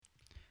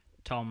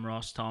Tom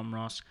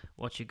Ross,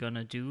 what you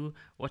gonna do?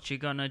 What you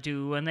gonna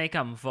do when they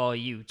come for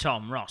you?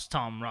 Tom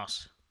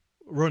Ross.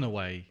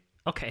 Runaway.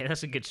 Okay,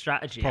 that's a good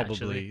strategy, Probably.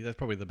 actually. That's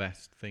probably the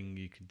best thing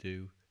you could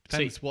do.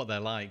 Depends what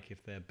they're like.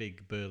 If they're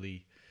big,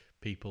 burly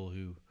people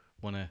who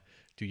want to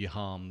do you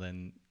harm,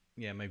 then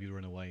yeah, maybe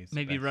Runaway is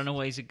Maybe the best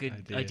Runaway's a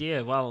good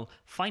idea. Well,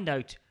 find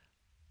out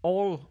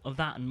all of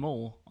that and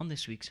more on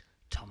this week's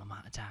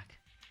Tomomat Attack.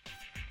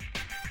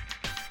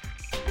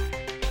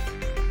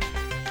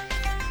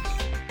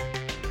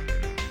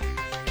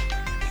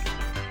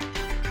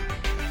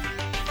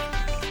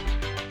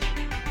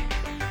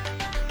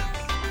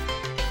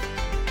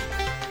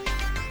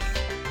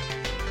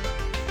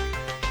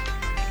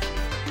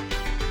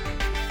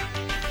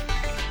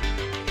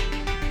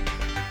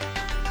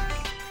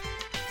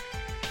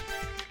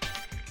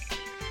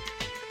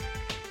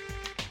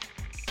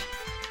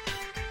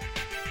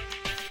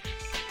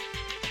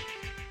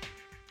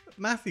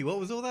 Matthew, what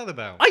was all that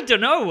about? I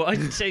don't know. I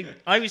was just you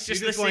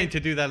just listening. wanted to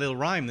do that little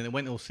rhyme, then it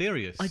went all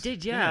serious. I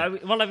did, yeah. I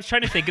was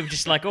trying to think of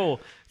just like,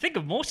 think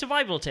of more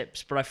survival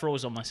tips, but I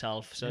froze on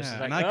myself. So it's Yeah,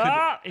 like, and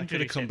I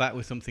could have come back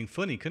with something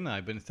funny, couldn't I?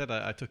 But instead,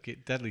 I took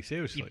it deadly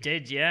seriously. You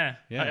did, yeah.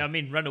 Yeah. I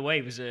mean,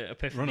 Runaway was a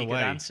perfectly good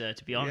answer,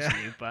 to be honest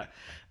with you. But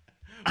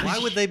why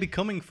would they be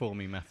coming for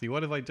me, Matthew?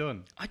 What have I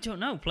done? I don't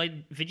know.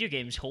 Played video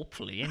games,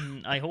 hopefully,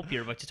 and I hope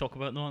you're about to talk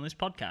about them on this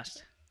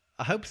podcast.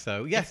 I hope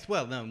so. Yes,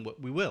 well, no,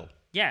 we will.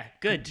 Yeah,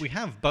 good. We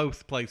have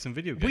both played some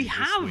video games. We this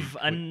have,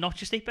 week. and not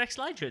just Apex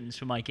Legends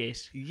for my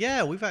case.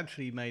 Yeah, we've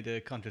actually made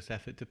a conscious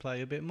effort to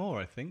play a bit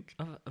more, I think.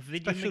 Of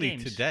video Especially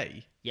games.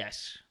 today.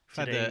 Yes.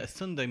 We've had a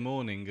Sunday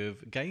morning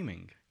of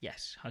gaming.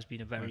 Yes, has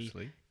been a very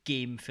Mostly.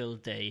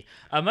 game-filled day.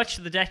 Much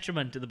to the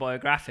detriment of the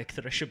biographic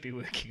that I should be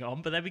working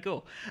on, but there we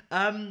go.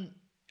 How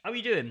are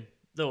you doing,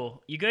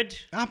 though? You good?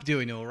 I'm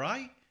doing all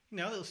right. You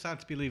know, a little sad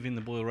to be leaving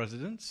the Boyle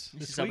residence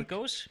This is week. how it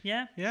goes,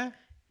 yeah? Yeah.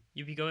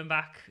 You'll be going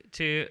back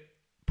to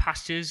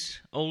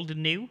pastures old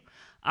and new.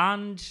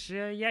 And,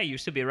 you'll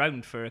still be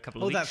around for a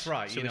couple of weeks. Oh, that's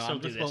right. So I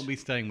just won't be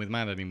staying with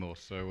Matt anymore.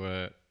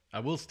 So I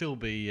will still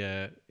be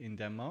in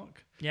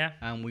Denmark. Yeah.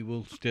 And we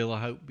will still, I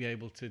hope, be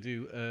able to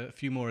do a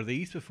few more of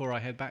these before I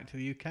head back to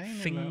the UK in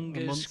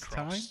Fingers a month's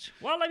crossed. time.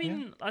 Well, I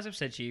mean, as I've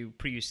said to you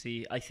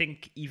previously, I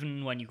think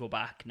even when you go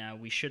back now,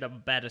 we should have a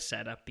better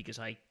setup because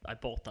I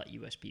bought that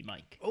USB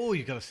mic. Oh,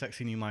 you've got a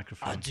sexy new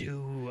microphone. I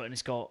do, and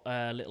it's got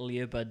little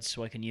earbuds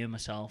so I can hear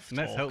myself. And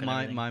let's hope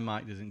my everything.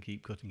 mic doesn't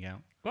keep cutting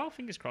out. Well,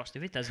 fingers crossed.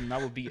 If it doesn't, that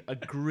would be a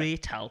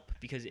great help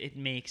because it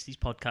makes these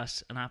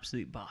podcasts an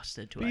absolute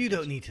bastard to But edit. you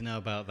don't need to know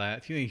about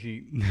that. You need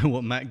to know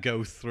what Matt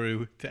goes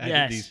through to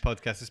edit these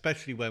podcasts,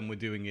 especially when we're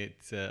doing it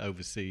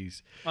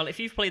overseas. Well, if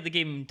you've played the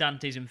game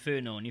Dante's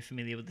Inferno and you're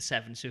familiar with the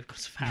 7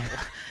 Circles of Hell,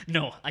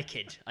 no, I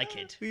kid.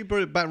 You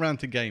brought it back round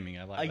to gaming.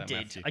 I like I that, did.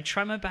 Matthew. I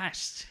try my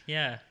best.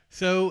 Yeah.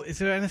 So, is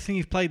there anything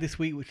you've played this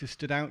week which has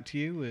stood out to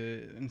you?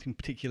 Anything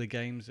particular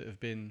games that have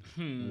been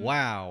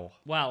wow?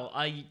 Well,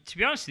 to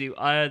be honest with you,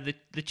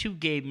 the two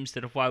games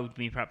that have wowed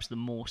me perhaps the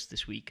most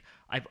this week,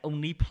 I've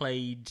only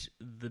played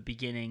the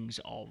beginnings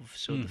of.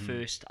 So the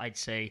first, I'd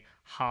say,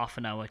 half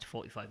an hour to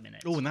 45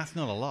 minutes. Oh, and that's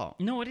not a lot.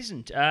 No, it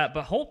isn't.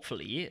 But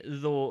hopefully,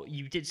 though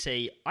you did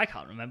say, I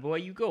can't remember where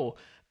you go,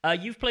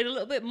 you've played a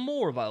little bit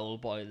more of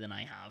Old Boy than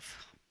I have.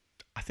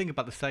 I think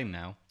about the same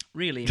now.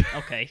 Really?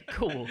 Okay,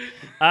 cool.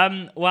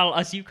 Well,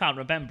 as you can't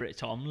remember it,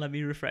 Tom, let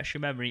me refresh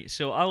your memory.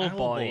 So Old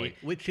Boy,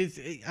 which is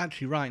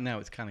actually right now,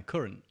 it's kind of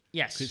current.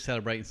 Yes. 'Cause it's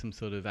celebrating some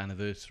sort of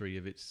anniversary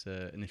of its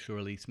initial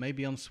release.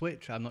 Maybe on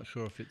Switch. I'm not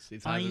sure if it's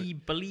I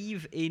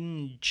believe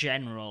in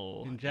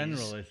general. In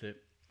general, is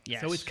it?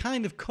 Yes. So it's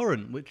kind of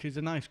current, which is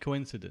a nice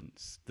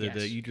coincidence that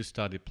Yes. you just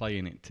started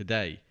playing it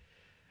today.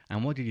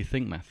 And what did you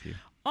think, Matthew?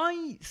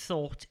 I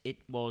thought it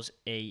was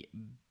a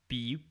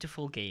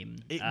beautiful game.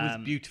 It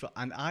was beautiful,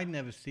 and I'd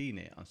never seen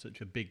it on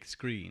such a big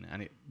screen,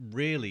 and it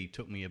really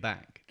took me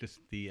aback, just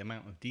the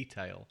amount of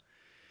detail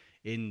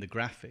in the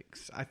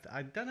graphics.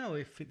 I don't know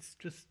if it's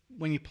just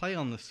when you play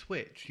on the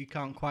Switch, you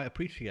can't quite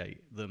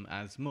appreciate them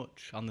as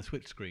much on the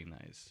Switch screen,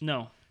 that is.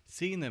 No.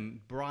 Seeing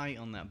them bright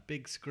on that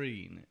big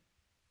screen,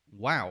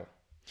 wow.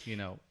 You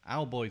know,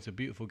 Owlboy's a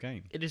beautiful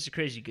game. It is a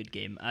crazy good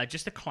game.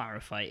 Just to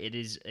clarify, it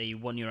is a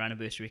 1-year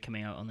anniversary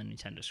coming out on the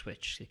Nintendo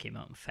Switch. It came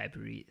out on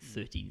February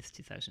 13th,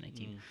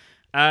 2018.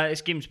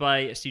 This game's by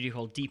a studio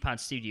called D-Pad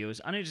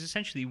Studios, and it is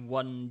essentially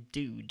one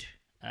dude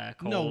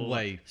called No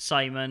way.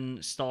 Simon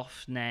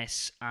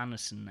Stoffness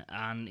Anderson,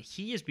 and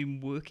he has been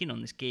working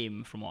on this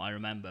game, from what I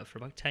remember, for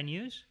about 10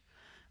 years.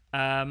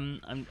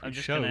 I'm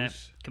just going to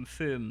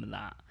confirm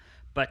that.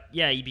 But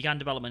yeah, he began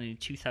development in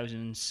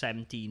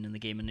 2017, and the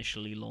game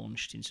initially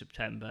launched in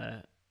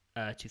September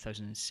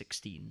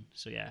 2016.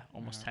 So yeah,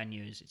 almost 10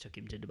 years it took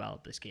him to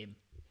develop this game.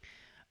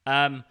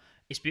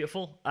 It's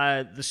beautiful.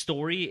 The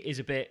story is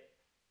a bit,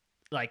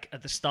 like,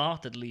 at the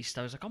start at least,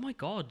 I was like, oh my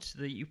god,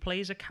 you play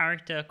as a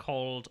character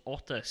called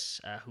Otis,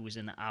 who is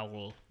an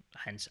owl,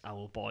 hence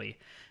Owl Boy.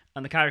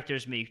 And the character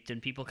is mute,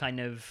 and people kind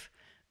of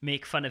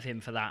make fun of him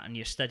for that, and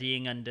you're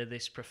studying under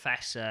this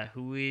professor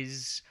who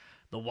is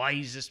the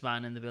wisest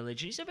man in the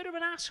village. He's a bit of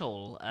an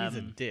asshole. He's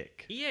a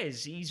dick. He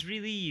is. He's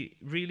really,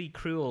 really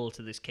cruel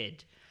to this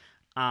kid.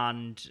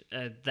 And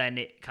then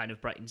it kind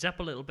of brightens up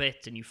a little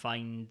bit, and you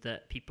find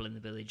that people in the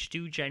village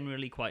do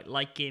generally quite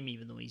like him,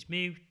 even though he's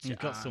mute. He's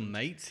got some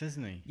mates,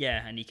 hasn't he?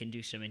 Yeah, and he can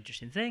do some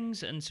interesting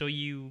things. And so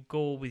you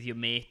go with your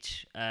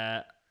mate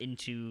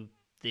into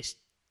this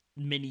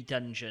mini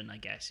dungeon, I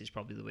guess, is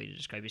probably the way to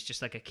describe it. It's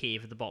just like a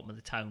cave at the bottom of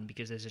the town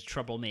because there's a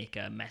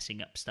troublemaker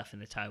messing up stuff in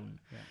the town.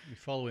 Yeah, you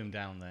follow him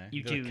down there.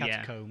 You do,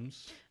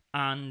 catacombs. Yeah.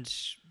 And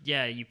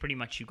yeah, you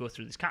go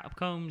through these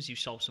catacombs, you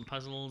solve some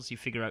puzzles, you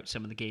figure out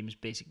some of the game's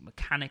basic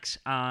mechanics,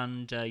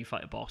 and you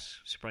fight a boss.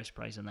 Surprise,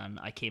 surprise. And then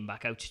I came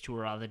back out to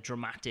a rather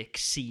dramatic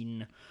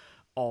scene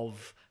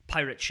of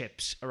pirate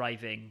ships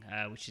arriving,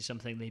 which is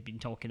something they'd been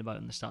talking about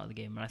in the start of the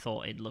game, and I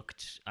thought it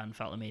looked and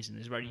felt amazing.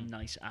 There's a very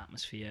nice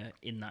atmosphere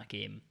in that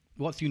game.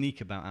 What's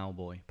unique about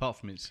Owlboy, apart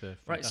from its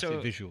fantastic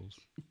visuals?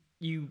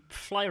 You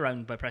fly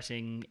around by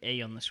pressing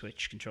A on the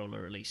Switch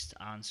controller, at least,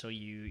 and so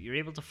you're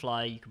able to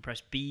fly. You can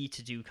press B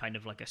to do kind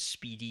of like a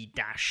speedy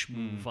dash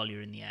move while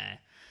you're in the air.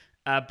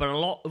 But a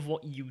lot of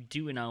what you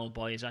do in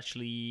Owlboy is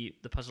actually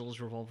the puzzles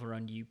revolve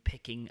around you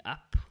picking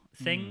up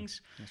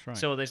things. That's right.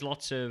 So there's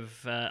lots of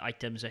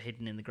items are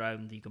hidden in the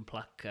ground that you can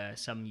pluck.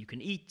 Some you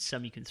can eat,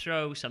 some you can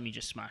throw, some you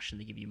just smash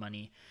and they give you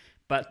money.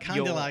 But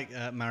kind of like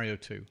Mario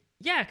 2.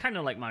 Yeah, kind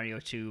of like Mario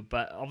 2,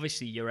 but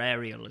obviously you're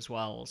aerial as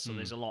well, so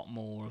there's a lot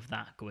more of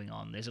that going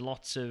on. There's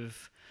lots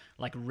of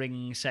like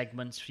ring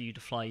segments for you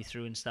to fly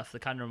through and stuff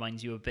that kind of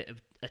reminds you a bit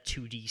of a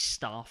 2D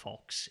Star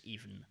Fox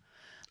even.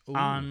 Ooh.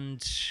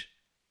 And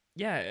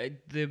yeah,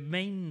 the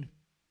main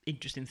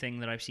interesting thing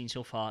that I've seen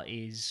so far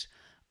is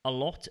a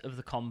lot of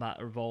the combat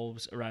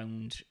revolves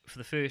around, for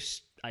the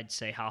first, I'd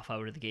say, half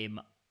hour of the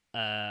game,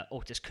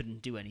 Otis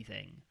couldn't do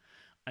anything.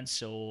 And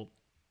so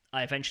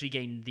I eventually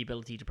gained the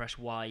ability to press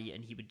Y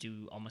and he would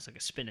do almost like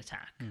a spin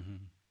attack,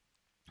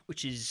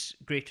 which is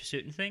great for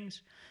certain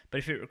things. But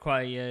if it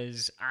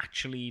requires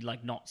actually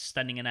like not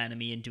stunning an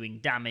enemy and doing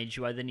damage,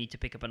 you either need to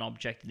pick up an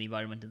object in the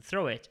environment and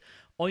throw it,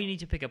 or you need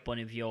to pick up one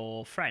of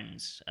your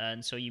friends.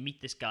 And so you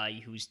meet this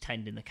guy who's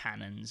tending the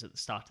cannons at the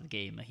start of the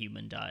game, a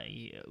human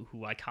guy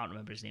who I can't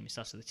remember his name, it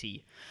starts with a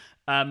T.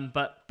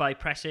 But by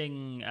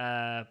pressing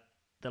the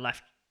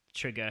left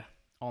trigger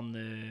on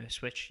the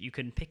Switch, you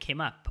can pick him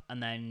up,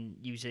 and then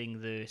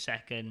using the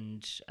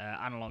second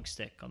analog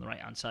stick on the right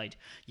hand side,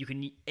 you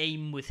can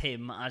aim with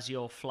him as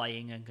you're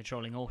flying and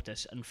controlling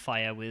Otis and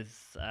fire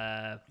with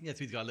so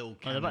he's got a little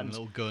cannon, a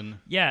little gun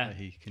that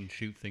he can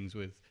shoot things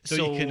with,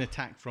 so you can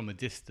attack from a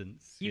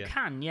distance. You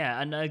can,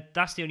 and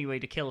that's the only way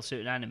to kill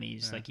certain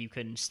enemies. Like you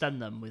can stun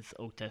them with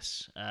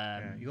Otis.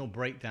 You gotta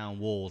break down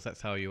walls.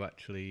 That's how you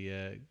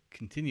actually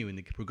continue in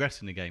the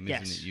progress in the game,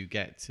 isn't it? You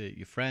get to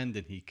your friend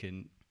and he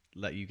can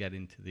let you get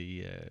into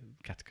the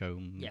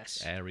catacomb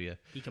area.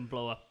 He can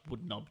blow up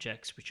wooden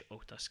objects, which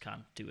Otis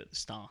can't do at the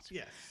start.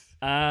 Yes.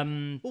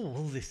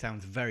 All this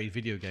sounds very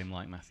video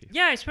game-like, Matthew.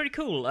 Yeah, it's pretty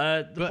cool.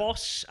 The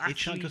boss actually...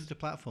 It's not just a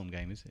platform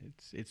game, is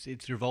it?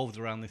 It's revolved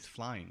around this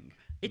flying.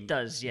 It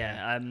does,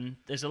 yeah.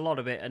 There's a lot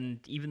of it, and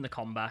even the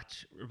combat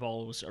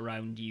revolves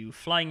around you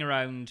flying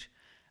around,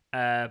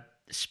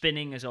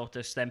 spinning as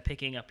Otis, then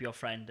picking up your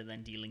friend, and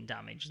then dealing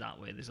damage that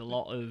way. There's a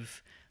lot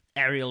of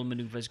aerial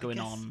maneuvers going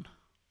on.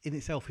 In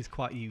itself is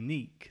quite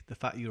unique, the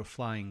fact you're a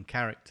flying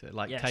character,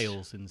 like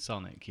Tails in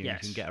Sonic. You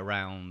can get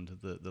around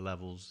the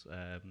levels,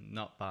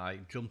 not by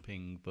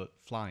jumping, but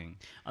flying.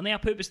 And they are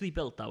purposely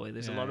built that way.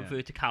 There's a lot of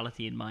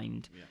verticality in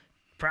mind. Yeah.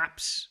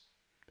 Perhaps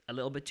a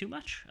little bit too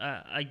much,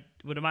 I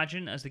would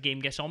imagine, as the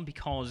game gets on,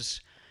 because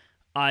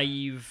I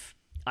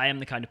am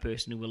the kind of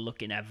person who will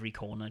look in every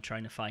corner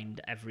trying to find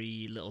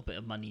every little bit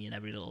of money and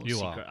every little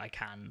secret I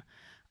can.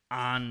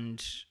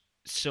 And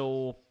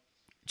so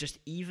just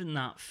even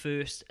that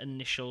first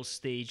initial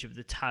stage of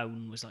the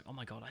town was like, oh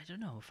my god, I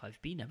don't know if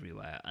I've been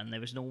everywhere, and there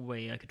was no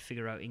way I could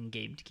figure out in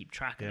game to keep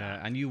track of that.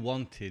 Yeah, and you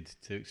wanted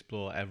to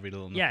explore every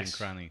little nook and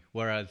cranny,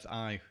 whereas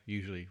I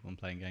usually, when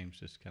playing games,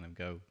 just kind of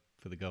go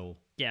for the goal.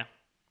 Yeah,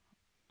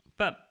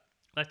 but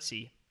let's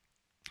see.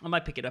 I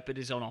might pick it up. It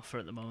is on offer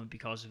at the moment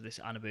because of this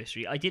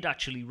anniversary. I did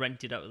actually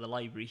rent it out of the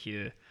library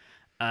here.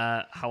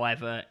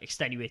 However,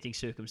 extenuating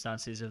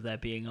circumstances of there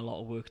being a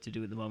lot of work to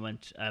do at the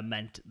moment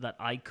meant that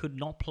I could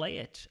not play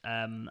it.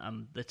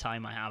 And the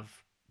time I have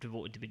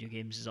devoted to video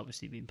games has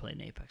obviously been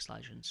playing Apex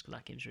Legends, because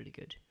that game's really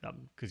good.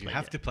 Because you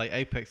have to play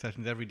Apex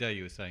Legends every day,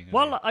 you were saying.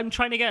 Well, I'm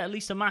trying to get at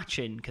least a match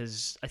in,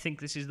 because I think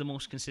this is the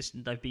most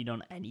consistent I've been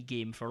on any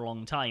game for a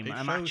long time.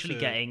 I'm actually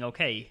getting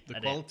okay the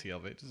quality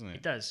of it, doesn't it?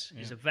 It does.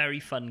 Yeah. It's a very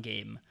fun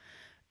game.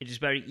 It is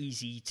very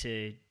easy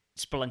to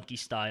Spelunky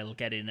style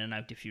get in and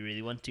out if you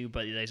really want to,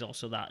 but there's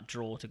also that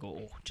draw to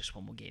go, just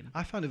one more game.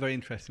 I found it very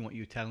interesting what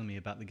you were telling me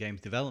about the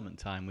game's development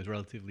time was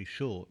relatively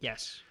short.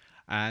 Yes.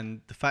 And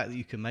the fact that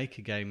you can make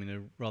a game in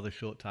a rather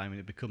short time and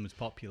it becomes as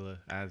popular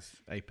as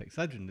Apex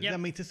Legends. Yep. I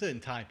mean, it's a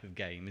certain type of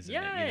game, isn't it?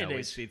 Yeah, it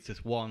is. It's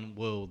just one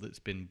world that's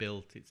been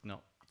built. It's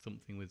not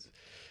something with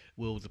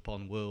worlds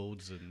upon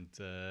worlds, and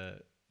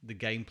the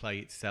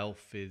gameplay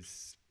itself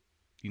is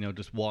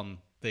just one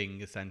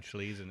thing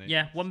essentially, isn't it?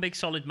 Yeah, one big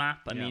solid map.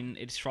 I mean,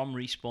 it's from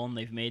Respawn.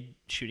 They've made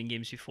shooting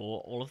games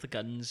before. All of the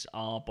guns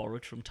are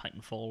borrowed from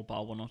Titanfall,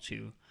 bar 1 or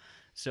 2.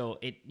 So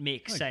it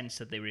makes sense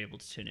that they were able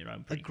to turn it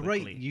around pretty quickly.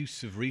 A great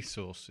use of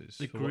resources.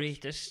 The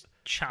greatest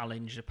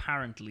challenge,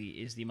 apparently,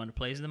 is the amount of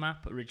players in the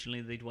map.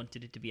 Originally, they'd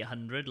wanted it to be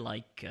 100,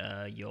 like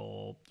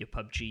your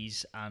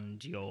PUBGs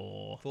and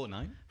your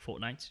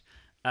Fortnite.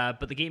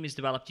 But the game is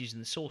developed using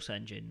the Source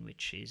engine,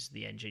 which is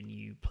the engine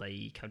you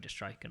play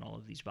Counter-Strike and all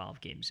of these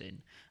Valve games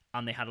in.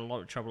 And they had a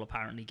lot of trouble,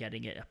 apparently,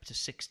 getting it up to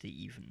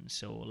 60 even.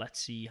 So let's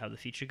see how the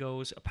future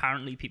goes.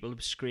 Apparently, people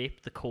have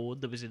scraped the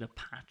code that was in a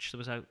patch that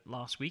was out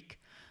last week.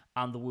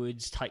 And the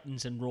words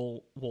Titans and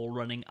wall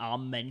running are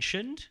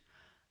mentioned.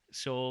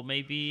 So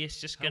maybe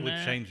it's just going to... That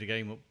would change the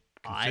game up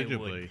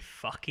considerably. I would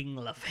fucking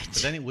love it.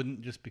 But then it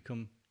wouldn't just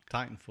become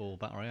Titanfall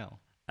Battle Royale.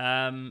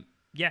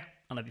 Yeah,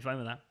 and I'd be fine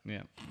with that.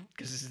 Yeah.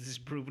 Because this is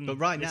proven... But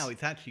now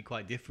it's actually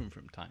quite different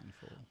from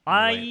Titanfall.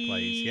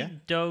 I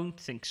don't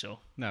think so.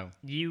 No.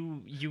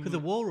 You Because the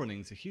wall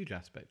running is a huge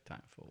aspect of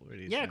Titanfall,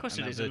 really. Yeah, of course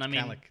it is. And I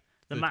mean,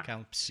 the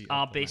maps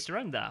are based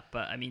around that.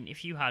 But I mean,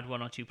 if you had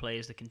 1 or 2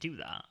 players that can do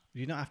that...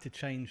 You don't have to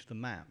change the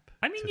map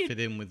to fit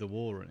in with the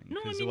wall running.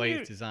 Because the way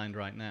it's designed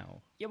right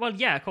now... Yeah, well,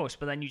 yeah, of course.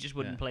 But then you just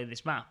wouldn't play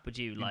this map, would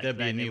you? Like, there'd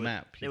be a new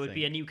map, There would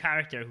be a new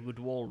character who would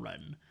wall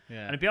run.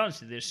 Yeah. And to be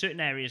honest with you, there's certain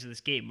areas of this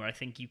game where I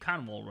think you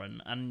can wall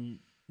run. And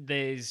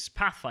there's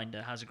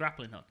Pathfinder has a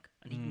grappling hook.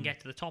 And he can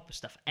get to the top of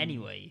stuff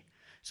anyway.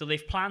 So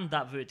they've planned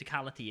that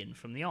verticality in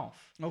from the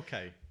off.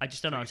 Okay. I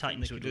just don't know how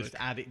Titans would just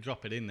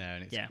drop it in there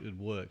and it would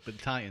work. But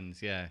Titans,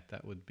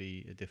 that would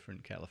be a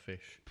different kettle of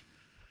fish.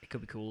 It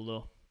could be cool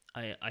though.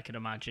 I can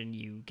imagine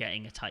you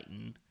getting a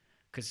Titan,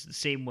 because the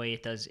same way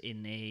it does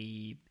in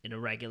a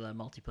regular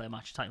multiplayer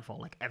match Titanfall,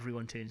 like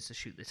everyone turns to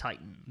shoot the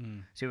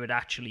Titan. So it would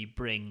actually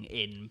bring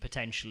in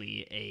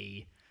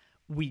potentially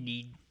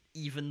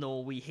even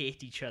though we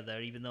hate each other,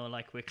 even though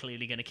like we're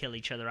clearly going to kill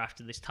each other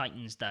after this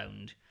Titan's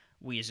downed,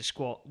 we as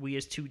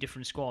 2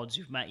 different squads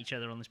who've met each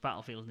other on this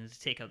battlefield and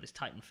to take out this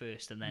Titan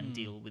first and then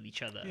deal with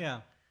each other. Yeah.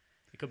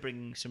 It could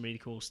bring some really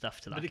cool stuff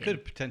to that game. But it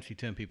could potentially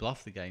turn people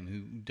off the game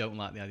who don't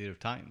like the idea of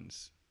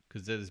Titans.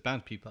 Because there's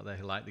bound people out there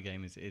who like the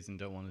game as it is and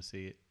don't want to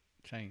see it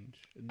change.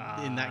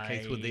 In that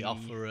case, would they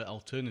offer an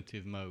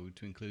alternative mode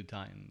to include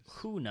Titans?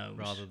 Who knows?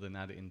 Rather than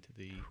add it into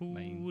the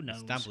main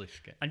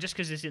established game. And just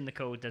because it's in the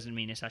code doesn't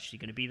mean it's actually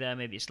going to be there.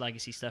 Maybe it's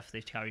legacy stuff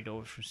they've carried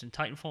over from some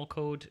Titanfall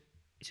code.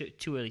 It's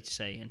too early to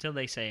say. Until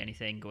they say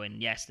anything going,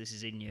 yes, this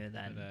is in here,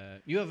 then...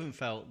 But, you haven't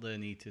felt the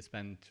need to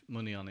spend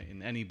money on it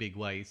in any big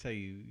way? Say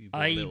you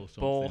bought a little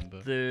something. I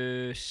bought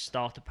the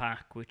starter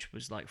pack, which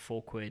was like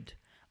 £4.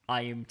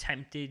 I am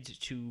tempted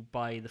to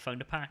buy the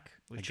founder pack,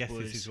 which I guess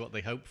this is what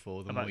they hope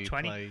for. The about more you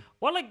 20. play.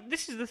 Well, like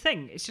this is the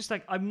thing. It's just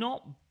like I've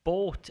not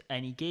bought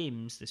any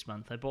games this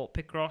month. I bought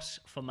Picross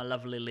for my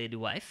lovely lady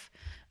wife,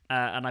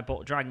 and I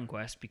bought Dragon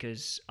Quest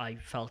because I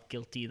felt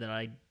guilty that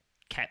I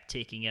kept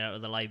taking it out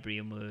of the library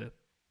and were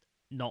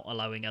not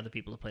allowing other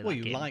people to play that game.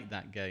 Well, you like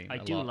that game. I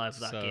do love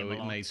that game a lot.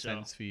 So it made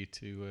sense for you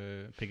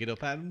to pick it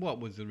up. And what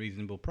was the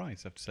reasonable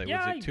price? I have to say,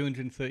 Yeah, was it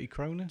 230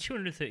 kroner?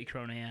 230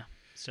 kroner, yeah.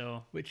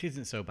 So which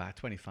isn't so bad,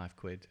 25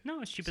 quid.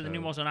 No, it's cheaper than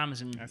it was on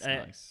Amazon. That's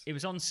nice. It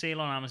was on sale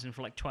on Amazon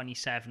for like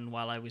 27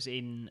 while I was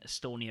in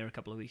Estonia a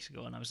couple of weeks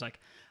ago, and I was like,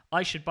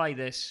 I should buy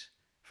this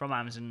from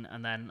Amazon,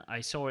 and then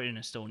I saw it in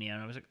Estonia,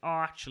 and I was like, oh,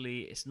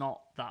 actually, it's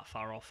not that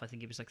far off. I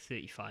think it was like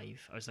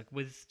 35. I was like,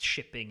 with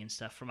shipping and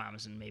stuff from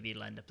Amazon, maybe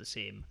it'll end up the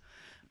same.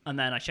 And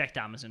then I checked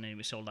Amazon, and it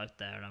was sold out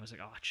there, and I was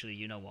like, oh, actually,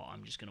 you know what?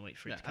 I'm just going to wait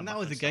for it to come and back. that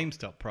was the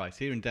GameStop price.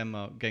 Here in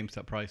Denmark,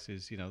 GameStop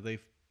prices, they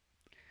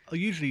are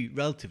usually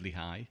relatively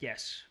high.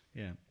 Yes.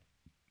 Yeah.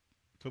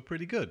 So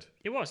pretty good.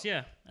 It was,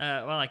 yeah.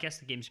 Well, I guess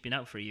the game's been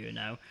out for a year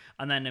now,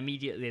 and then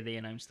immediately they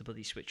announced the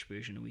bloody Switch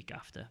version a week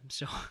after.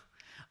 So,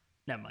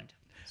 never mind.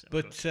 So,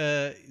 but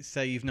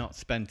say you've not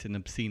spent an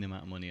obscene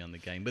amount of money on the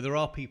game, but there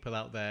are people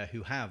out there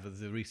who have, as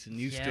the recent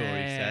news story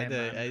said.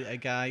 A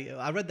guy,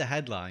 I read the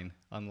headline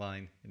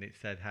online, and it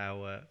said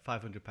how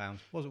 £500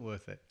 wasn't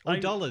worth it. Oh,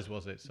 dollars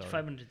was it? Sorry,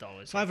 $500.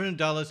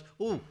 $500.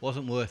 Oh,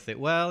 wasn't worth it.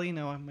 Well,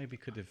 I maybe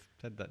could have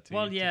said that to you.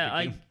 Well,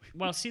 yeah,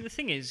 well, see, the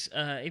thing is,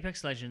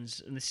 Apex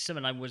Legends, and this is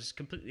something I was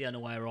completely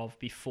unaware of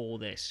before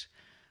this,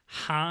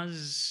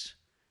 has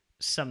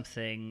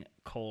something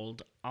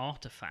called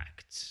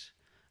artifacts.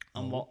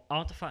 And what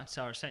artifacts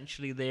are,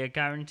 essentially, they are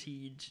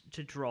guaranteed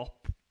to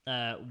drop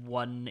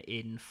 1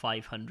 in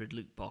 500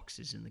 loot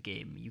boxes in the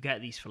game. You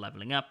get these for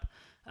leveling up.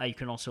 You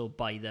can also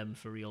buy them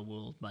for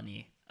real-world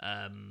money.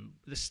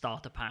 The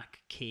starter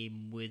pack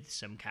came with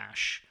some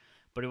cash,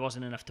 but it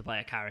wasn't enough to buy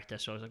a character,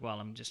 so I was like, well,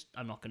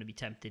 I'm not going to be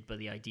tempted by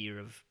the idea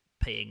of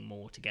paying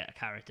more to get a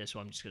character,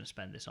 so I'm just going to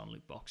spend this on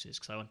loot boxes,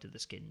 because I wanted the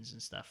skins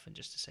and stuff, and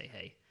just to say,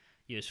 hey,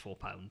 here's £4,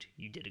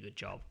 you did a good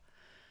job.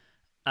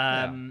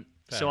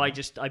 So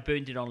I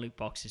burned it on loot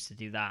boxes to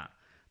do that.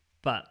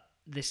 But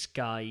this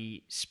guy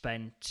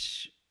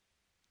spent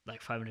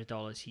like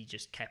 $500, he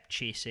just kept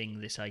chasing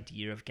this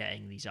idea of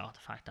getting these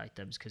artifact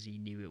items because he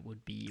knew it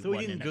would be. So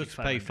he didn't just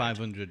pay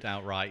 $500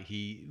 outright.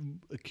 He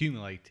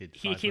accumulated.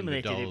 He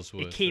accumulated it.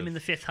 It came in the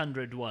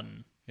 500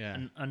 one. Yeah.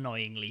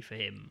 Annoyingly for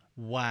him.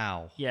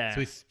 Wow. Yeah.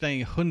 So he's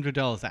paying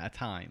 $100 at a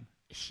time.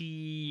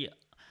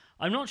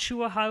 I'm not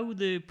sure how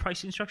the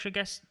pricing structure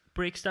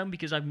breaks down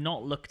because I've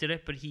not looked at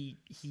it, but he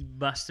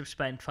must have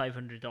spent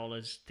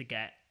 $500 to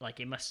get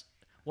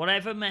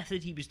whatever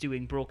method he was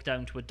doing broke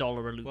down to $1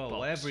 a loot box. Well,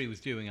 whatever he was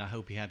doing, I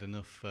hope he had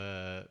enough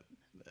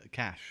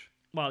cash,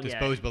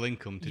 disposable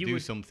income to do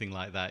something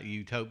like that.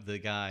 You'd hope the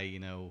guy,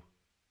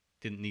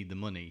 didn't need the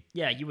money.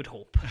 Yeah, you would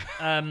hope.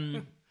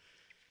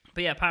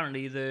 But yeah,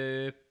 apparently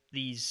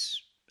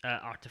these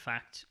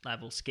artifact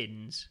level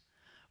skins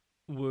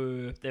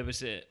there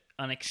was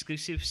an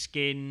exclusive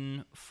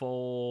skin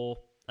for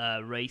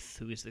Wraith,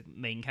 who is the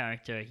main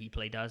character he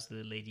played as,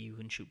 the lady who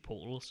can shoot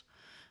portals.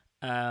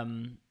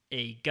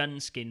 A gun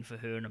skin for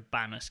her and a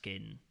banner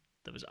skin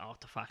that was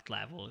artifact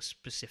level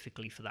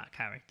specifically for that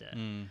character.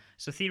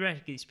 So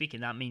theoretically speaking,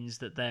 that means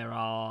that there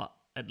are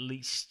at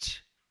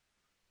least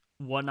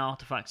one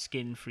artifact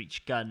skin for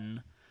each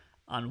gun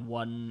and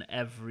one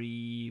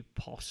every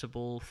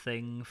possible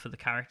thing for the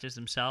characters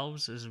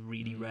themselves as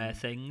really rare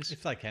things.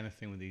 It's like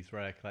anything with these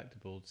rare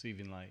collectibles,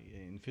 even like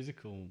in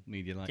physical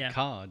media, like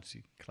cards.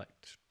 You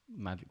collect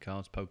Magic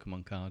cards,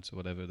 Pokemon cards, or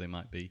whatever they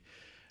might be.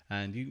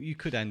 And you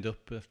could end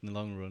up, in the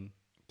long run,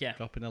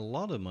 dropping a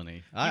lot of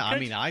money. I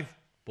mean, I've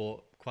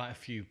bought quite a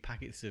few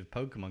packets of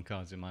Pokemon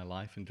cards in my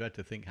life and dread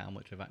to think how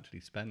much I've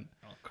actually spent.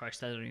 Oh,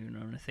 Christ, I don't even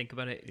want to think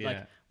about it. Yeah.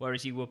 Like,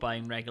 whereas you were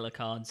buying regular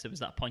cards, there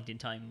was that point in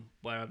time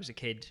where I was a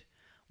kid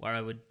where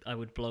I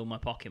would blow my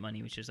pocket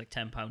money, which is like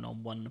 £10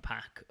 on one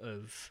pack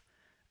of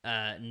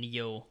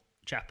Neo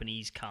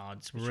Japanese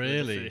cards, which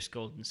were the first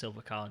gold and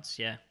silver cards.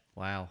 Yeah.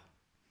 Wow.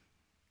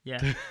 Yeah.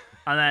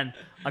 And then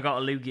I got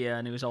a Lugia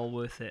and it was all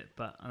worth it,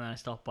 and then I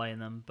stopped buying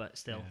them, but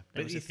still,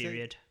 there was a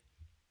period.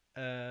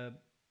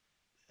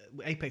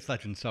 Apex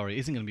Legends,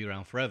 isn't going to be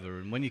around forever,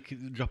 and when you're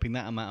dropping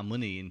that amount of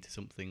money into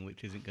something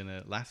which isn't going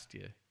to last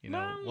you,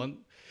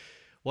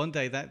 one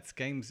day that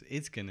game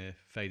is going to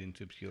fade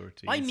into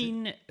obscurity. I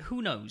mean,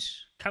 who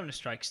knows?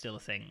 Counter-Strike's still a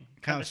thing.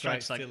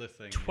 Counter-Strike's still a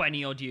thing.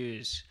 20-odd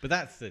years. But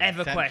that's the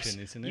EverQuest,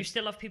 isn't it? You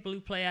still have people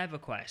who play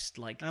EverQuest.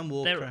 And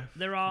Warcraft.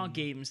 There are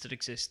games that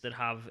exist that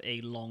have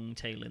a long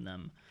tail in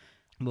them.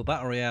 Well,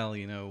 Battle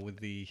Royale, with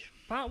the...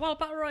 Well,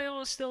 Battle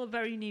Royale is still a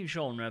very new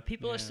genre.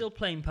 People are still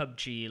playing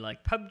PUBG.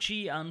 Like,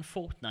 PUBG and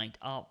Fortnite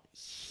are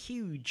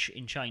huge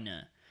in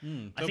China.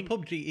 So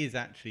PUBG is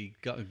actually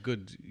got a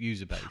good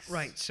user base.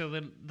 Right, so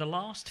the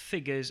last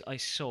figures I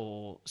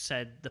saw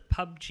said the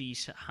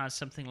PUBG has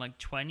something like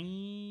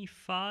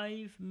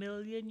 25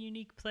 million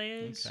unique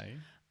players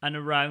and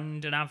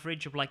around an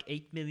average of like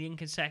 8 million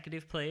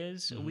consecutive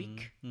players a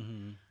week.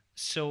 Mm-hmm.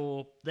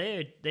 So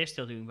they're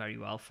still doing very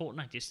well.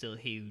 Fortnite is still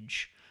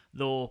huge,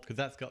 though. Because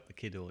that's got the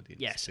kid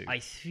audience too. I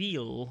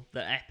feel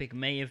that Epic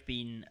may have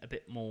been a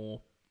bit more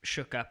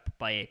shook up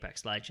by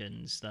Apex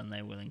Legends than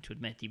they're willing to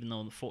admit, even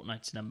though the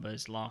Fortnite's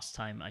numbers last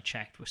time I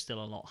checked were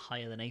still a lot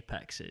higher than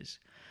Apex's.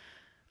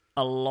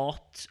 A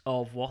lot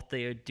of what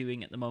they are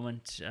doing at the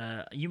moment,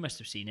 you must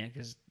have seen it,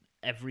 because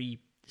every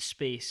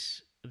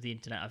space of the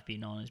internet I've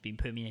been on has been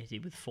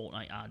permeated with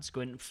Fortnite ads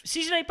going,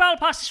 Season 8 Battle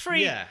Pass is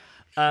free! Yeah,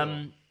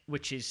 sure.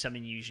 Which is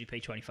something you usually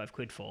pay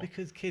 £25 for.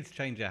 Because kids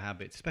change their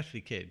habits,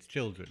 especially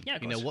children. Yeah,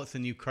 of course. What's the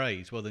new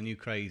craze? Well, the new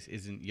craze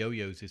isn't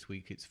yo-yos this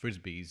week, it's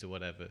frisbees or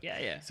whatever.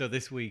 Yeah. So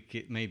this week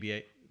it may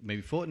be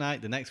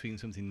Fortnite, the next week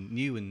something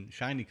new and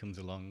shiny comes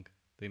along,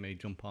 they may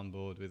jump on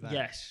board with that.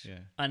 Yes. Yeah.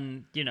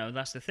 And,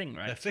 that's the thing,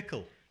 right? They're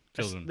fickle,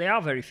 children. They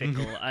are very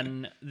fickle,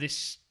 and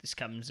this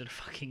comes at a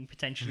fucking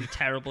potentially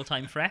terrible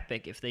time for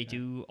Epic if they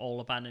do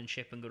all abandon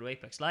ship and go to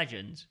Apex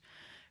Legends.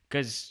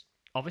 Because,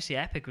 obviously,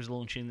 Epic was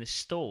launching this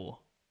store,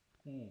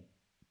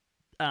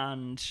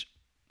 and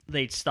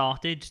they'd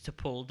started to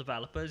pull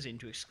developers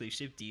into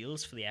exclusive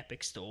deals for the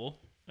Epic store.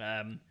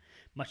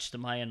 Much to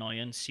my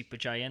annoyance,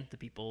 Supergiant, the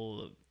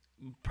people,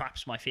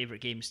 perhaps my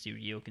favourite game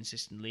studio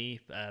consistently,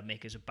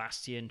 makers of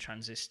Bastion,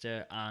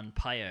 Transistor, and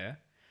Pyre,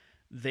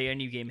 their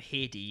new game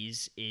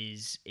Hades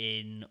is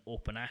in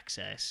open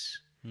access.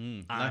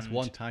 Nice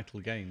one-title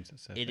games.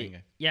 That's a thing.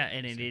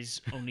 It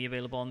is only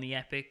available on the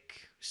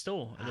Epic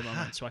store at the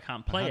moment, so I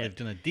can't play it. They've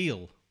done a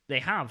deal. They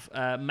have.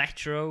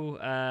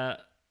 Metro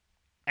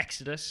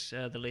Exodus,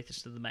 the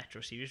latest of the Metro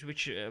series,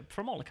 which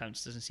from all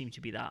accounts doesn't seem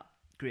to be that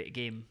great a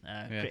game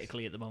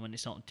critically at the moment.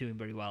 It's not doing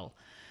very well.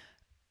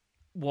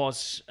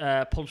 Was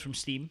pulled from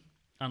Steam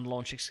and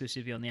launched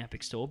exclusively on the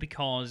Epic Store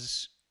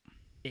because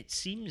it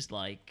seems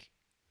like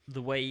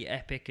the way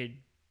Epic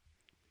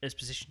has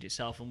positioned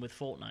itself, and with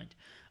Fortnite,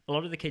 a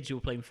lot of the kids who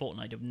are playing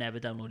Fortnite have never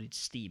downloaded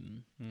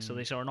Steam, so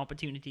they saw an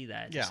opportunity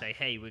there to say,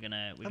 "Hey, we're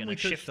gonna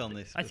shift on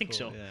this." I think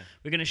so. Yeah.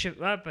 We're gonna shift,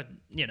 but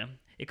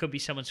it could be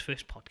someone's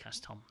first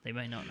podcast, Tom. They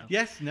may not know.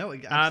 Yes, no,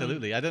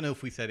 absolutely. I don't know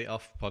if we said it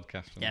off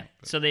podcast. Or not,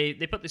 so they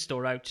put this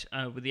store out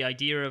with the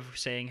idea of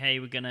saying, "Hey,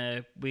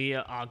 we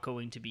are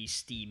going to be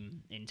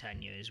Steam in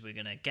 10 years. We're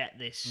gonna get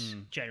this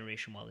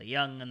generation while they're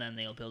young, and then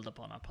they'll build up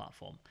on our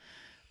platform."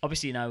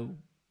 Obviously, now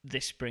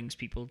this brings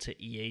people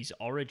to EA's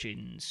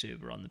Origin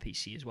server on the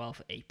PC as well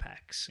for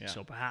Apex. Yeah.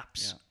 So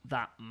perhaps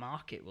that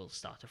market will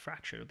start to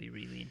fracture. It'll be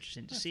really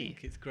interesting to see. I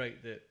think it's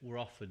great that we're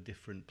offered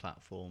different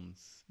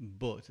platforms,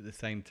 but at the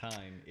same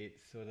time,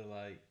 it's sort of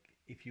like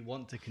if you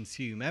want to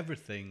consume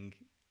everything,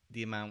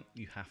 the amount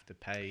you have to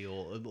pay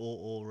or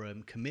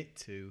commit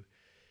to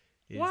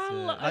is...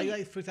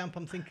 like, for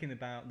example, I'm thinking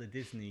about the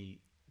Disney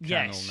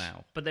channel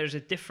now. But there's a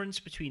difference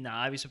between that.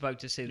 I was about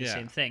to say the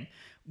same thing.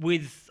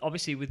 With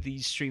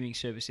these streaming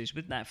services,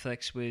 with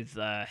Netflix, with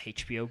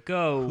HBO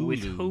Go, Hulu.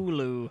 With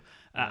Hulu,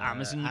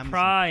 Amazon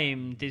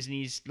Prime,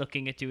 Disney's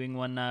looking at doing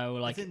one now.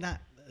 Like, isn't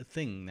that a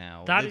thing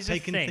now? They're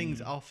taking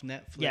things off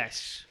Netflix.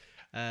 Yes.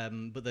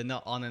 But they're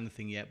not on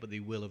anything yet, but they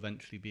will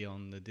eventually be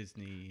on the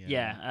Disney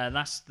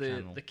that's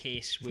the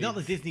case with... It's not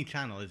the Disney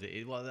Channel, is it?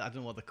 I don't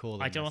know what they're calling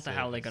it. I don't know what the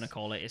hell they're going to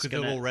call it. Because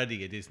they're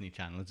already a Disney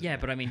Channel, isn't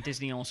it? But I mean,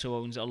 Disney also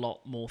owns a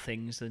lot more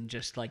things than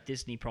just like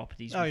Disney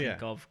properties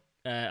think of.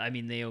 I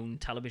mean, they own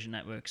television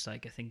networks.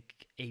 Like, I think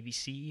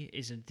ABC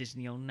is a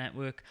Disney-owned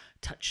network.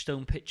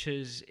 Touchstone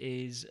Pictures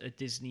is a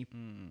Disney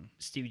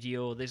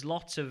studio. There's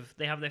lots of...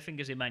 They have their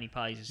fingers in many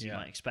pies, as you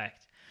might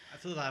expect. I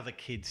thought they'll have a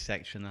kids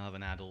section, they'll have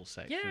an adult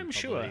section. Yeah, I'm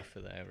sure.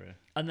 For their,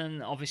 and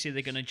then, obviously,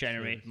 they're going to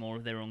generate more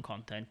of their own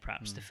content,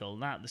 perhaps to fill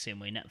that, the same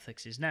way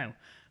Netflix is now.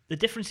 The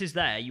difference is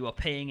there, you are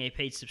paying a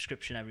paid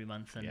subscription every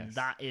month, and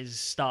that is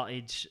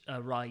started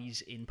a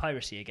rise in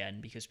piracy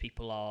again, because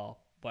people are...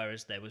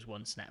 Whereas there was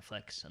once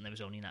Netflix, and there was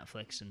only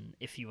Netflix, and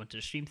if you wanted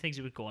to stream things,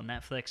 it would go on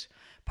Netflix.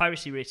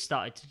 Piracy rates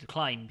started to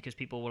decline because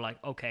people were like,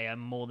 okay, I'm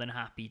more than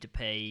happy to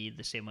pay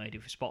the same way I do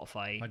for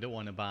Spotify. I don't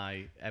want to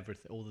buy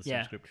everything, all the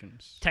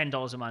subscriptions.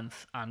 $10 a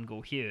month and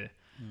go here.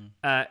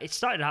 It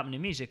started to happen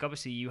in music.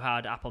 Obviously, you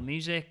had Apple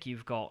Music,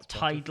 you've got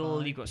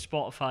Tidal, you've got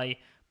Spotify.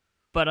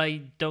 But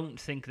I don't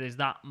think there's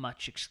that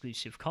much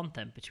exclusive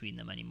content between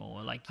them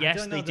anymore. Like,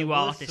 yes, they do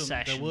artist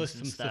sessions there was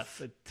some and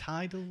stuff.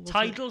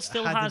 Tidal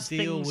still had has to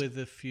deal things with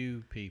a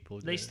few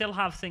people. They still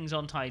have things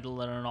on Tidal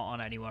that are not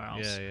on anywhere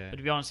else. But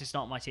to be honest, it's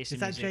not my taste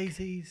in music. Is that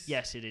Jay-Z's?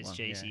 Yes, it is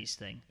Jay-Z's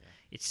thing.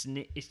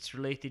 It's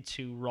related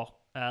to Rock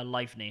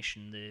Live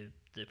Nation,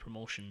 the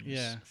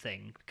promotions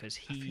thing, because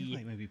I feel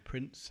like maybe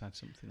Prince had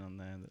something on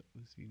there that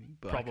was unique,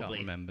 but probably. I can't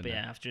remember. But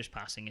now. After just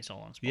passing, it's all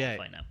on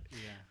Spotify now.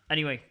 Yeah.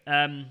 Anyway,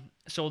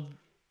 so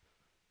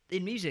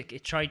in music,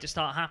 it tried to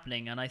start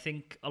happening, and I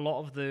think a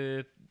lot of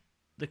the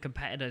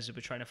competitors who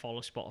were trying to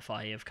follow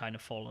Spotify have kind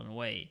of fallen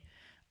away.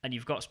 And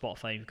you've got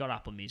Spotify, you've got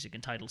Apple Music,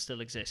 and Tidal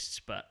still exists,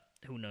 but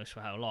who knows for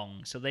how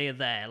long. So they are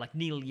there. Like,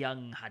 Neil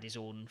Young had his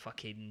own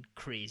fucking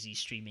crazy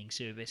streaming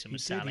service and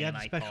was selling an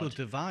iPod. He had a special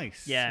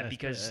device. Yeah,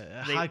 because...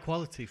 high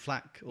quality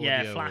FLAC audio.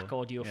 Yeah, FLAC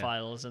audio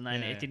files, and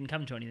then it didn't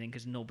come to anything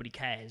because nobody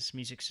cares.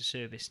 Music's a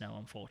service now,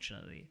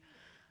 unfortunately.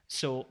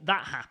 So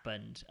that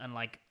happened, and,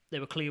 like,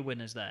 there were clear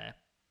winners there.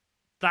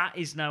 That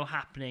is now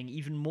happening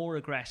even more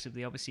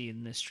aggressively, obviously,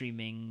 in the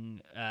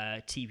streaming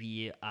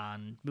TV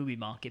and movie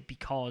market,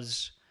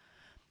 because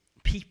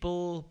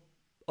people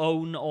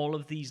own all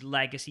of these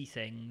legacy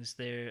things.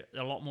 They're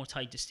a lot more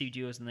tied to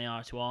studios than they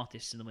are to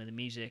artists in the way of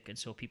music, and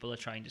so people are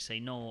trying to say,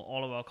 no,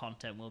 all of our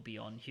content will be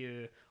on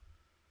here,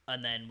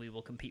 and then we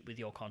will compete with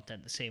your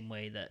content the same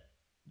way that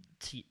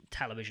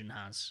television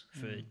has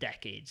for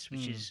decades,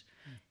 which is,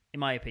 in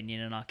my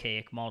opinion, an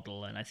archaic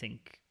model, and I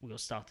think we'll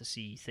start to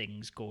see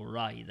things go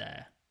awry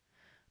there.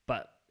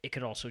 But it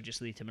could also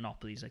just lead to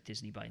monopolies like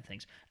Disney buying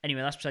things.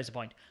 Anyway, that's besides the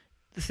point.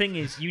 The thing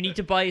is, you need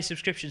to buy a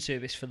subscription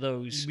service for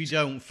those. We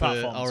don't for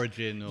platforms.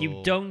 Origin.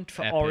 You don't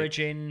for Epic.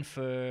 Origin,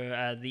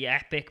 for the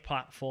Epic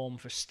platform,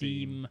 for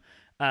Steam.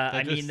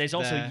 I mean, there's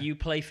also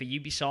Uplay for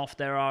Ubisoft.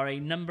 There are a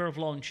number of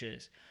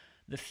launchers.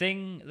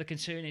 The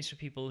concern is for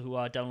people who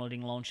are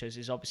downloading launchers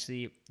is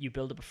obviously you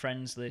build up a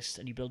friends list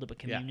and you build up a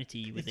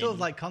community within. It's sort of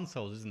like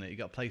consoles, isn't it? You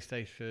got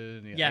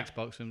PlayStation, you got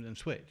Xbox, and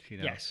Switch. You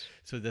know. Yes.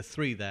 So the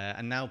three there,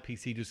 and now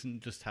PC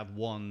doesn't just have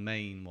one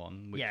main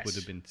one, which would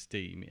have been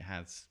Steam. It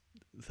has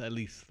at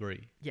least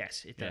three.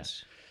 Yes, it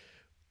does.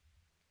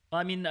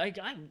 I mean,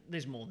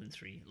 there's more than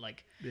three.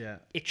 Like, yeah,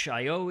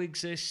 itch.io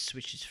exists,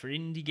 which is for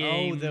indie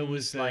games. Oh, there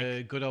was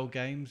like Good Old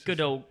Games.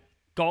 Good Old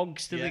GOG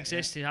still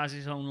exists. It has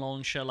its own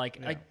launcher. Like,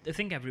 I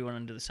think everyone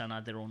under the sun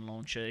had their own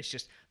launcher. It's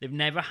just they've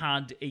never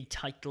had a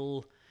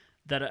title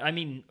that... I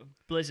mean,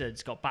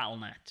 Blizzard's got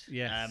Battle.net.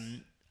 Yes.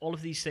 All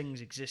of these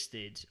things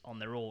existed on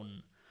their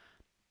own.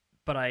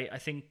 But I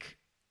think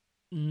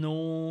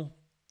no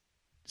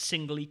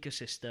single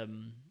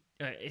ecosystem...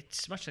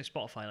 it's much like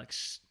Spotify. Like,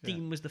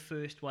 Steam was the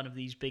first one of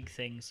these big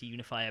things to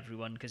unify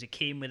everyone because it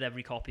came with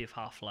every copy of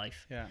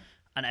Half-Life. Yeah.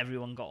 And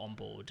everyone got on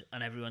board,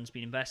 and everyone's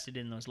been invested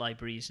in those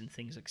libraries, and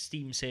things like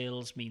Steam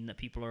sales mean that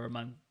people are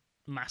among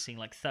amassing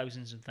like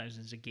thousands and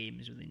thousands of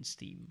games within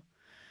Steam,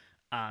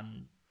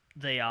 and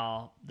they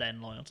are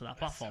then loyal to that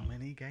platform. So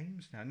many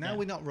games now. Now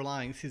we're not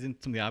relying. This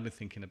isn't something I've been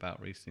thinking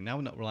about recently. Now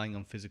we're not relying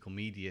on physical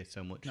media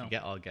so much to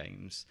get our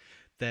games.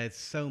 There's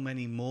so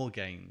many more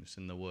games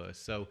than there were.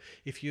 So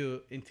if you're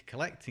into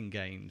collecting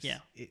games,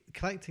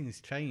 collecting has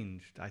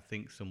changed, I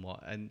think,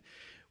 somewhat. And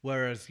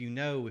whereas,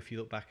 if you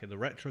look back at the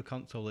retro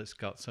console, it's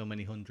got so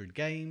many hundred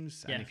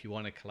games. And if you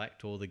want to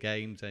collect all the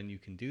games, then you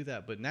can do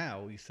that. But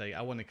now you say,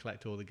 I want to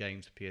collect all the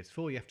games for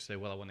PS4. You have to say,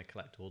 well, I want to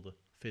collect all the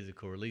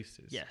physical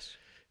releases. Yes.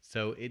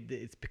 So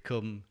it's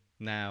become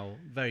now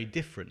very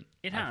different.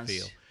 I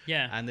feel.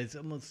 Yeah. And there's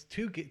almost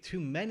too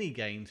many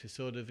games to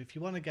sort of, if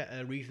you want to get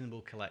a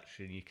reasonable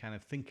collection, you're kind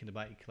of thinking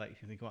about your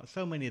collection, thinking about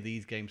so many of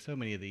these games,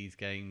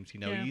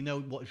 you know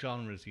what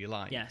genres you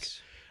like.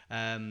 Yes.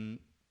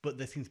 But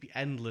there seems to be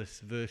endless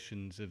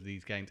versions of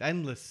these games,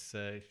 endless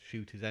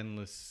shooters,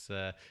 endless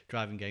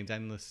driving games,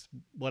 endless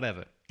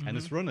whatever,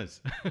 endless runners.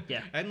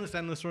 Yeah.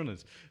 endless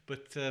runners.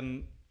 But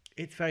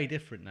it's very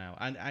different now.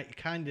 And it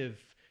kind of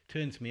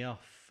turns me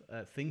off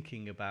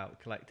thinking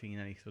about collecting in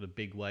any sort of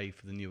big way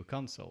for the newer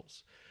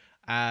consoles,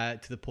 to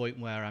the point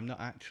where I'm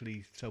not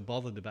actually so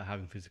bothered about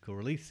having physical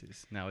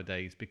releases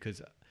nowadays,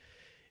 because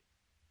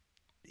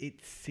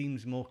it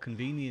seems more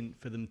convenient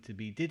for them to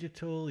be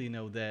digital.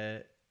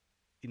 They're,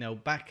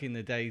 back in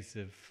the days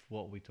of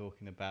what we're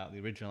talking about, the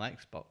original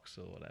Xbox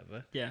or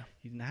whatever, you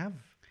didn't have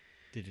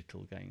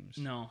digital games.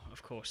 No,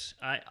 of course.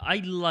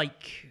 I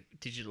like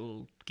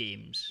digital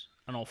games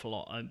an awful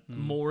lot.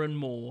 More and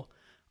more,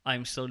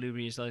 I'm slowly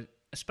realizing,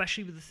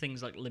 especially with the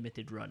things like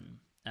limited run.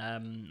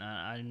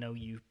 I know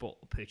you've bought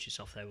a purchase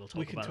off there. We'll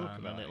talk about that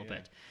in a little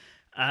bit.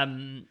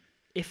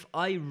 If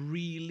I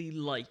really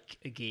like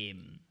a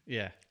game,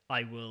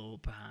 I will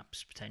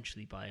perhaps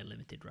potentially buy a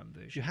limited run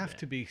version. You have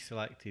to be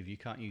selective. You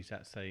can't use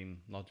that same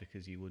logic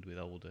as you would with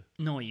older.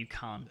 No, you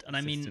can't.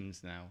 And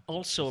systems now.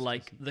 Also,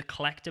 like the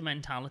collector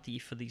mentality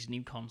for these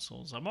new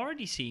consoles. I'm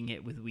already seeing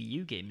it with Wii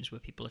U games, where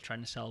people are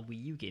trying to sell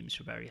Wii U games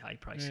for very high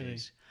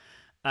prices.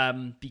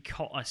 Really?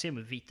 Because same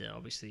with Vita,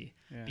 obviously,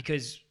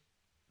 because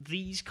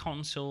these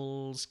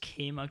consoles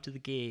came out of the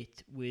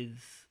gate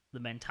with the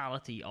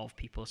mentality of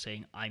people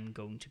saying, I'm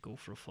going to go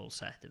for a full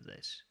set of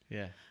this.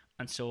 Yeah.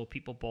 And so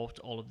people bought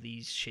all of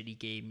these shitty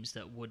games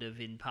that would have,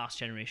 in past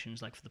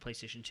generations, like for the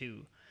PlayStation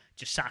 2,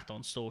 just sat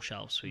on store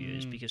shelves for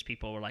years because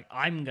people were like,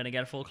 I'm going to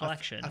get a full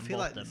collection. I feel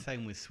like the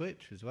same with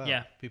Switch as well.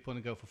 Yeah. People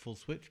want to go for full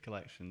Switch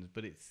collections,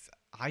 but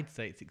I'd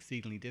say it's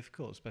exceedingly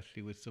difficult,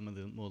 especially with some of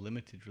the more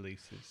limited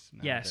releases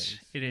nowadays. Yes,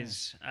 it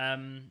is.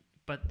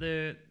 But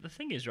the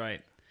thing is,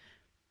 right,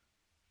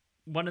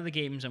 one of the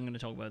games I'm going to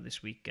talk about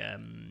this week,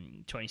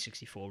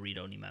 2064 Read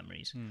Only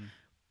Memories,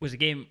 was a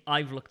game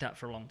I've looked at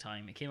for a long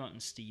time. It came out on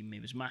Steam.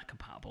 It was Mac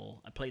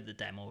compatible. I played the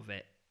demo of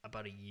it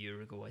about a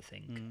year ago, I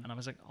think. And I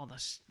was like, oh,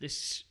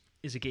 this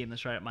is a game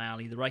that's right up my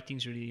alley. The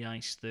writing's really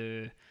nice.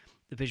 The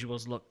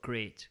visuals look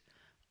great.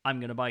 I'm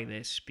going to buy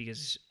this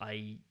because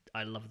I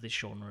love this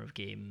genre of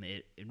game.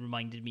 It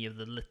reminded me of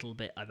the little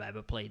bit I've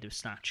ever played of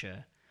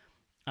Snatcher.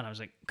 And I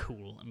was like,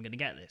 cool, I'm going to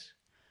get this.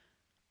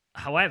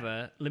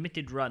 However,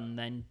 Limited Run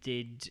then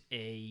did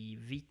a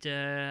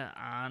Vita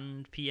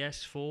and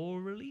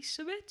PS4 release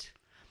of it.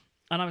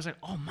 And I was like,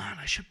 oh man,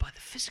 I should buy the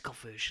physical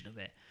version of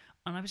it.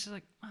 And I was just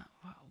like,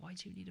 why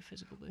do you need a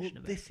physical version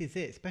of it? This is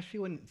it, especially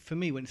when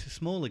it's a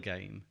smaller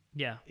game.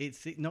 Yeah.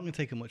 It's not going to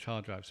take up much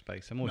hard drive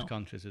space. I'm always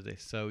conscious of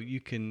this. So you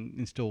can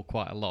install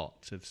quite a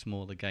lot of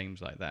smaller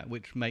games like that,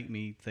 which make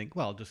me think,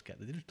 well, I'll just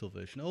get the digital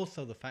version.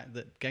 Also, the fact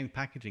that game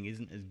packaging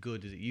isn't as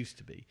good as it used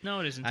to be.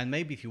 No, it isn't. And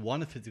maybe if you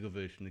want a physical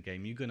version of the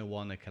game, you're going to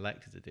want a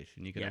collector's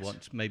edition. You're going to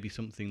want maybe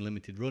something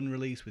limited run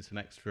release with some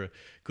extra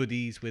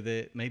goodies with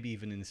it, maybe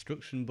even an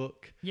instruction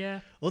book.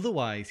 Yeah.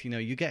 Otherwise,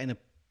 you're getting a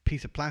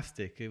piece of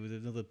plastic with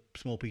another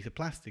small piece of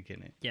plastic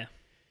in it. Yeah.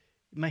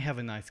 It may have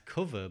a nice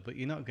cover, but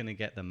you're not going to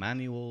get the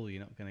manual.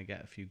 You're not going to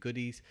get a few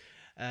goodies.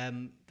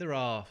 There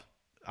are,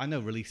 I know,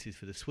 releases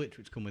for the Switch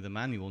which come with a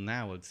manual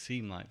now would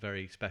seem like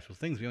very special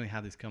things. We only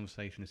had this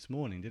conversation this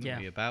morning, didn't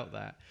we, about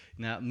that?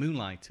 Now,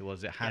 Moonlighter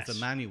has a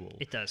manual.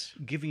 It does.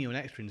 Giving you an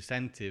extra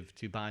incentive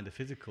to buy the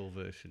physical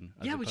version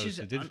as which is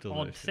to the digital an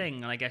odd version. thing,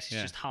 and I guess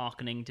it's just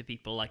hearkening to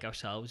people like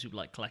ourselves who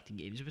like collecting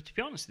games. But to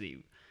be honest with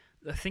you,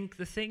 I think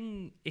the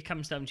thing it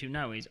comes down to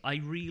now is I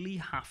really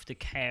have to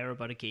care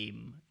about a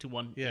game to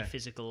want a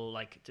physical,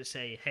 like to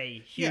say,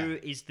 hey, here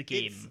is the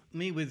game. It's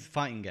me with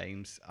fighting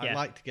games. I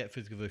like to get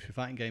physical version of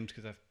fighting games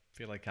because I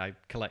feel like I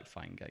collect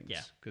fighting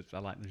games because I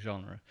like the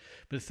genre.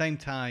 But at the same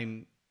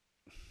time,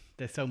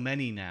 there's so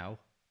many now.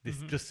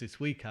 Just this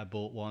week I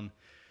bought one,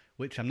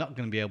 which I'm not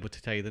going to be able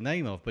to tell you the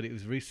name of, but it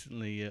was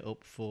recently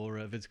up for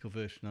a physical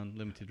version on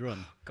Limited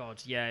Run.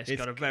 God, yeah, it's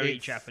got a very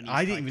Japanese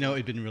I didn't even know it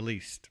had been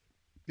released.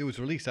 It was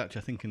released,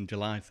 actually, I think, in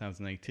July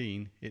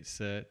 2018.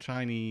 It's a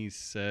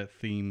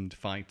Chinese-themed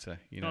fighter.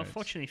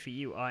 Fortunately for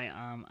you, I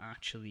am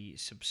actually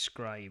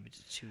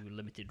subscribed to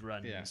Limited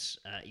Run's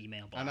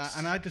email blast.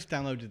 And I just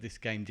downloaded this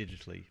game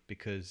digitally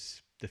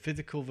because the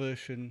physical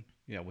version,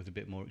 was a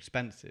bit more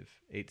expensive.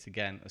 It's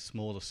again a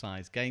smaller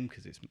size game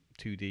because it's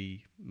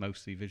 2D,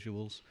 mostly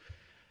visuals.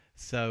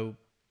 So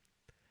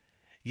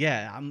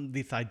yeah,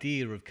 this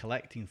idea of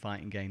collecting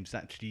fighting games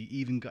actually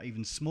even got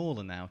even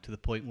smaller now, to the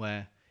point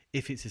where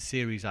if it's a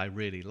series I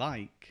really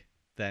like,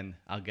 then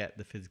I'll get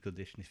the physical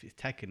edition. If it's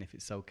Tekken, if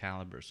it's Soul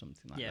Calibur or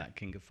something like that,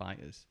 King of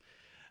Fighters.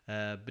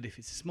 But if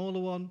it's a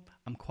smaller one,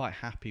 I'm quite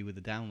happy with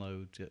the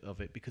download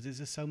of it because there's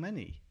just so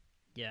many.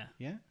 Yeah.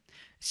 Yeah?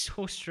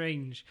 So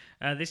strange.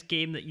 This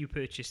game that you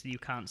purchased that you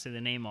can't say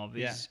the name of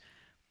is...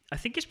 I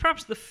think it's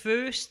perhaps the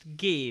first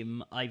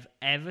game I've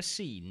ever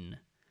seen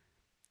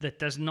that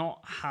does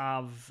not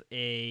have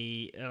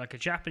a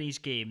Japanese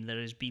game that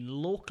has been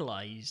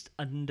localized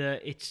under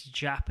its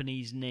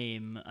Japanese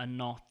name and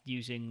not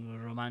using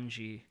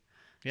Romanji.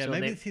 Yeah, so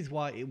maybe this is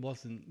why it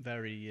wasn't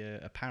very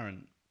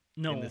apparent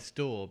in the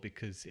store,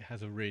 because it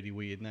has a really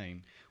weird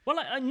name. Well,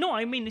 no,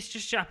 I mean, it's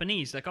just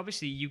Japanese. Like,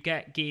 obviously, you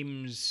get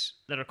games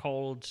that are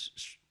called...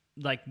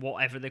 like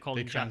whatever they call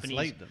them in Japanese. They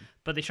translate them.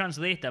 But they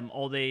translate them,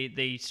 or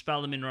they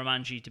spell them in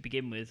Romanji to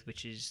begin with,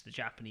 which is the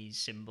Japanese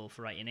symbol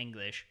for writing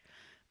English.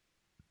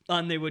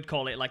 And they would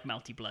call it like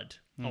Melty Blood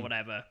or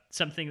whatever.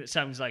 Something that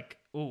sounds like,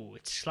 oh,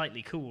 it's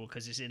slightly cool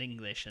because it's in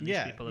English. And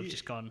these people have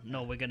just gone,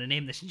 no, we're going to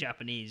name this in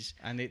Japanese.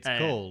 And it's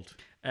called?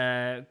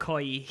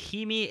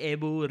 Koihime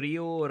Ebu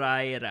Ryo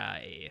Rai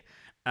Rai.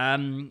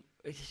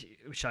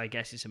 Which I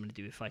guess is something to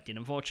do with fighting.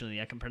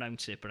 Unfortunately, I can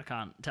pronounce it, but I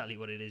can't tell you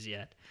what it is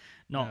yet.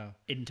 Not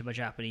into my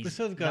Japanese. But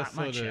sort of got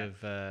sort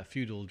of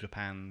feudal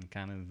Japan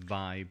kind of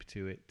vibe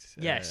to it.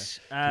 Yes.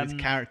 To its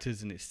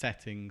characters and its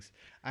settings.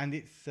 And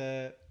it's...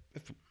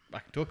 I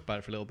can talk about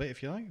it for a little bit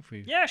if you like. If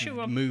we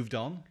sure. Moved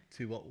on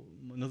to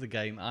another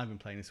game I've been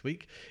playing this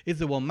week is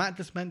the one Matt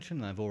just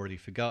mentioned, and I've already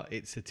forgot.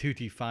 It's a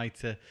 2D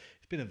fighter.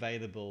 It's been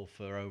available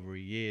for over a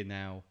year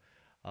now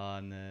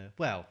on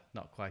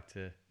not quite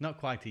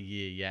a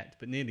year yet,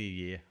 but nearly a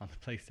year on the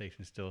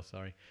PlayStation Store.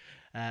 Sorry,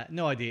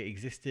 no idea it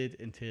existed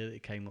until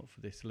it came up for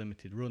this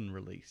limited run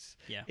release.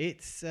 Yeah,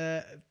 it's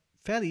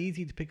fairly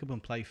easy to pick up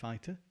and play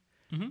fighter.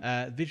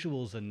 Mm-hmm.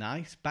 Visuals are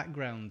nice.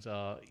 Backgrounds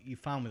are... You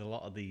find with a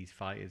lot of these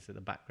fighters that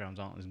the backgrounds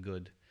aren't as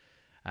good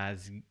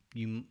as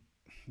you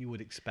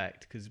would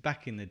expect. Because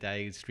back in the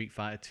day, Street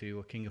Fighter 2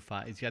 or King of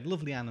Fighters, you had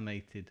lovely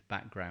animated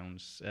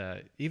backgrounds,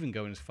 even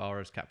going as far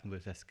as Capcom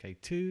vs.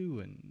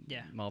 SK2 and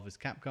Marvel vs.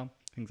 Capcom,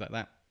 things like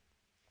that.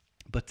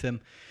 But they're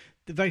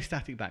very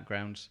static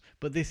backgrounds.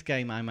 But this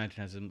game, I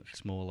imagine, has a much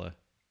smaller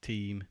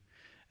team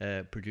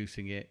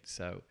producing it,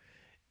 so...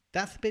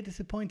 That's a bit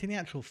disappointing. The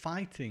actual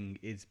fighting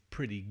is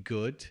pretty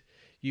good.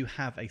 You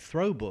have a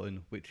throw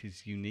button, which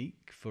is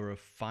unique for a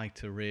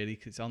fighter, really,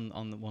 because it's on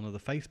one of the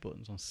face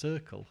buttons, on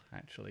circle,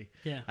 actually.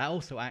 Yeah. It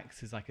also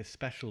acts as like a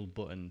special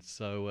button,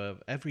 so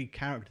every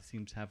character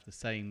seems to have the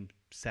same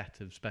set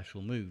of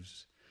special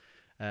moves,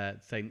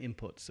 same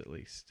inputs at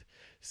least.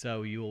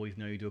 So you always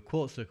know you do a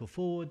quarter circle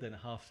forward, then a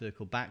half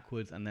circle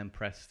backwards, and then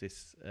press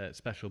this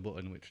special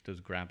button, which does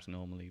grabs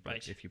normally,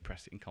 but if you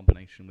press it in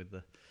combination with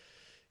the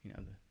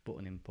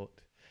button input,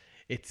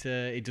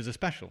 it does a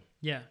special.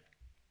 Yeah.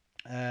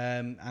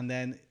 And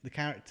then the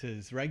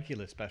characters'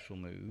 regular special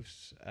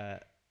moves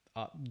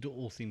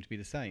all seem to be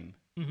the same.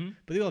 Mm-hmm.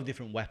 But they all have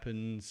different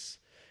weapons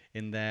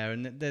in there,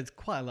 and there's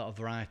quite a lot of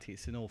variety.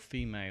 It's an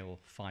all-female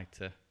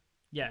fighter.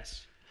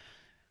 Yes.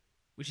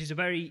 Which is a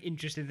very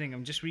interesting thing.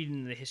 I'm just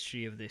reading the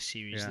history of this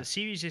series. Yeah. The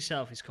series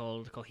itself is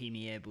called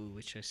Koihime Ebu,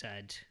 which I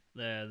said.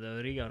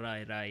 The Ryo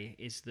Rai Rai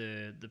is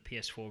the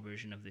PS4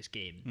 version of this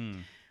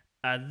game.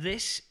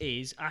 This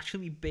is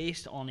actually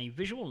based on a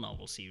visual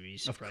novel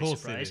series,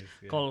 surprise,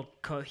 called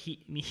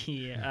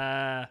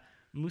Koihime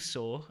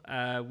Muso,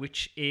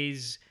 which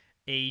is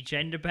a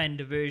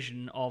gender-bender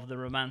version of the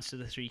Romance of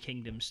the Three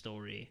Kingdoms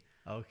story.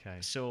 Okay.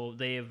 So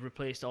they have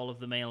replaced all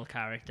of the male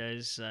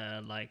characters,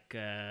 what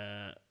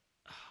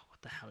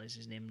the hell is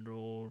his name?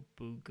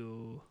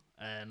 Robugu,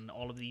 and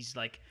all of these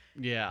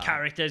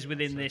characters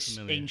within this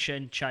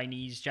ancient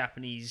Chinese,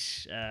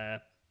 Japanese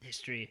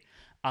history,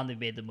 and they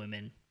made them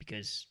women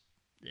because...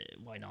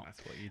 why not?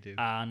 That's what you do.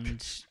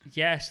 And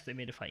yes, they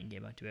made a fighting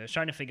game out of it. I was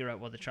trying to figure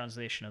out what the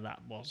translation of that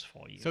was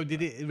for you. So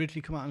did it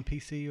originally come out on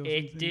PC or something?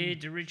 It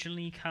did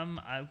originally come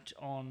out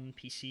on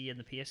PC and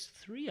the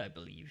PS3, I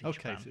believe.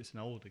 Okay, so it's an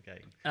older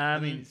game. I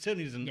mean, it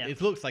certainly doesn't... Yeah.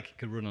 It looks like it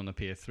could run on a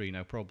PS3,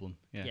 no problem.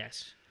 Yeah.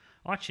 Yes.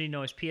 Actually,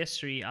 no, it's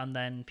PS3 and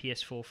then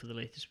PS4 for the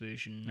latest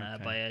version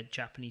by a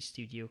Japanese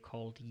studio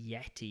called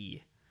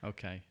Yeti.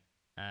 Okay.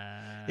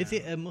 Is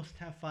it a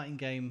must-have fighting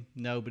game?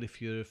 No, but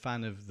if you're a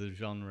fan of the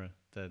genre,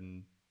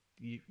 then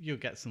you'll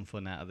get some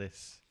fun out of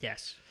this.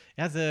 Yes.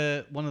 It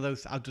has one of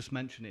those, I'll just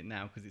mention it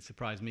now because it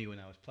surprised me when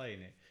I was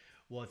playing it,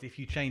 was if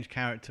you change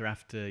character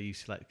after you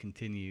select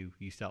continue,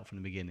 you start from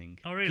the beginning.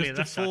 Oh, really?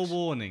 Just a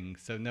forewarning,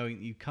 so knowing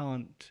you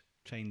can't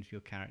change your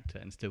character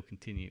and still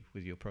continue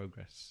with your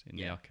progress in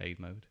the arcade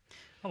mode.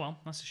 Oh, well,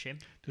 that's a shame.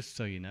 Just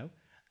so you know.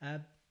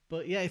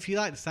 But yeah, if you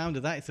like the sound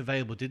of that, it's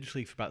available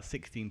digitally for about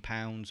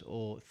 £16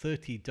 or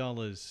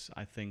 $30,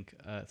 I think,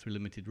 through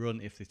limited run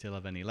if they still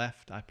have any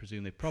left. I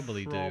presume they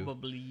probably do.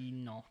 Probably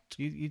not.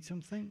 You'd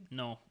something?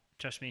 No.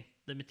 Trust me,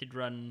 limited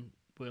run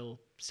will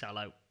sell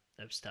out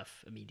of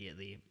stuff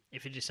immediately.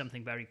 If it is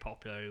something very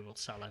popular, it will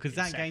sell out. Because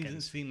that game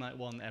doesn't seem like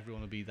one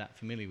everyone will be that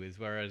familiar with.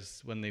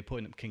 Whereas when they're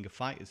putting up King of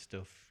Fighters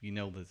stuff,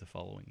 there's a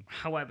following.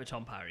 However,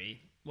 Tom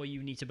Parry, what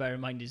you need to bear in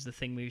mind is the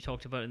thing we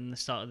talked about in the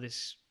start of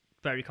this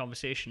very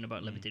conversation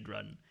about limited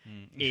run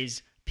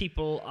is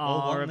people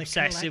are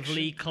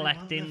obsessively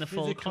collecting the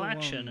full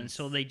collection, and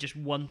so they just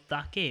want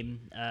that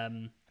game.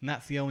 And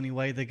that's the only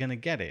way they're going to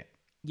get it.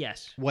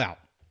 Yes. Well,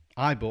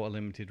 I bought a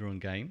limited run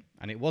game,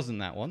 and it wasn't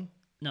that one.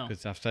 No.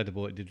 Because I've said I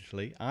bought it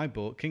digitally. I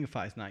bought King of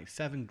Fighters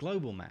 97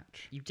 Global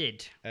Match. You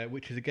did.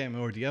 Which is a game I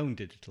already own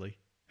digitally.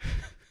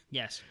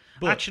 Yes.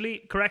 But actually,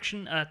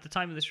 correction, at the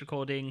time of this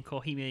recording,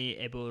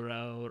 Kohime Ebu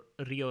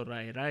Ryo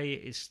Rai Rai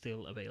is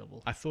still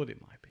available. I thought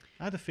it might be.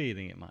 I had a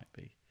feeling it might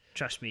be.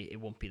 Trust me,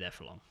 it won't be there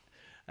for long.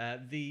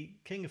 The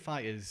King of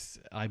Fighters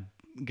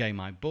game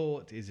I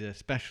bought is a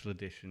special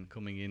edition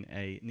coming in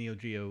a Neo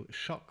Geo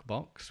shock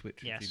box,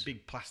 which is the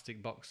big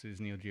plastic boxes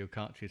Neo Geo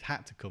cartridges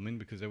had to come in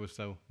because they were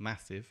so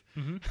massive.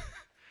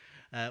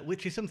 Mm-hmm.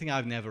 Which is something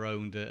I've never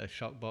owned, a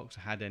shock box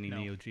or had any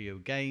Neo Geo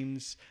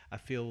games. I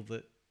feel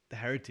that the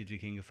heritage of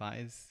King of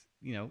Fighters,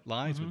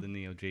 lies with the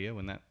Neo Geo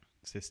and that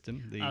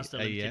system, the As the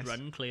limited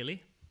run,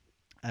 clearly.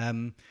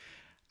 And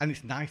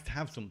it's nice to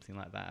have something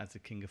like that as a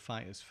King of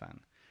Fighters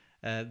fan.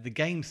 The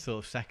game's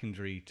sort of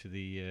secondary to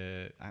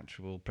the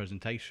actual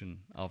presentation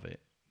of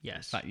it.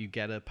 Yes. In fact, you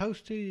get a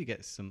poster, you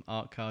get some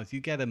art cards,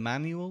 you get a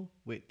manual,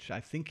 which I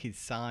think is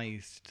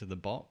sized to the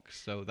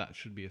box, so that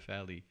should be a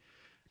fairly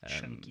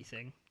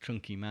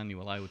chunky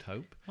manual, I would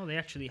hope. Oh, they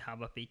actually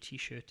have up a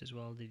T-shirt as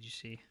well. Did you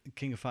see?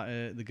 King of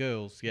Fighters, the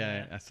girls,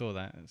 yeah, I saw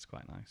that. It's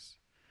quite nice.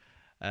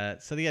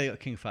 So you got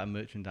King of Fighters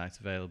merchandise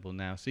available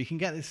now. So you can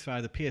get this for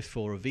either PS4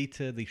 or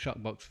Vita. The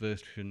Shockbox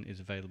version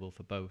is available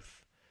for both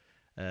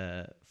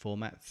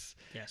formats.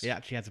 Yes. It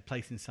actually has a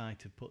place inside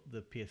to put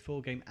the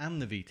PS4 game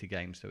and the Vita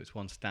game, so it's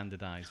one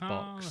standardized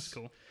box. That's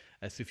cool.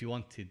 So if you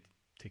wanted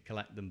to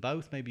collect them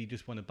both, maybe you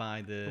just want to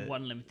buy the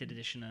one limited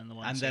edition and the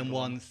one and then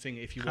one thing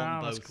if you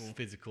want both cool.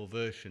 physical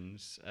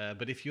versions.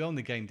 But if you own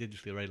the game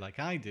digitally already, like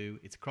I do,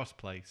 it's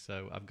cross-play.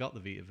 So I've got the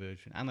Vita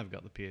version and I've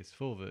got the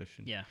PS4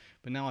 version. Yeah.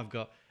 But now I've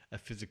got a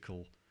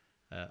physical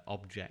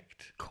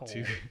object. Cool.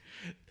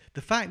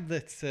 The fact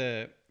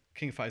that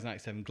King of Fighters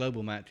 97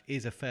 Global Match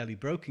is a fairly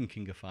broken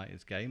King of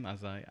Fighters game,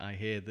 as I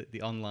hear that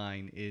the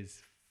online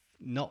is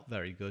not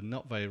very good,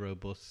 not very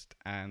robust,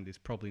 and is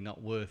probably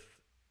not worth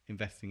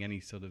investing any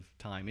sort of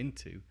time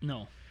into.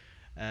 No.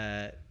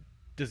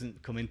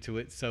 Doesn't come into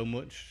it so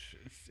much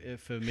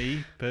for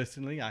me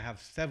personally. I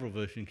have several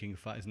versions of King of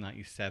Fighters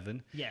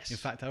 97. Yes. In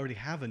fact, I already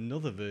have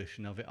another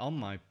version of it on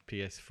my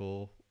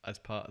PS4 as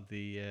part of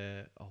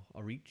the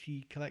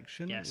Orichi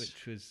collection,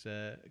 which was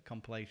a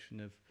compilation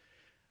of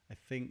I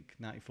think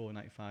 94,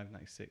 95,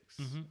 96,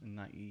 and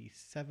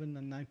 97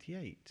 and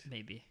 98.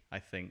 Maybe. I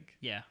think.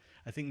 Yeah.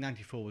 I think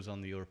 94 was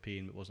on the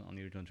European, but wasn't on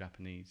the original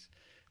Japanese.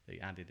 They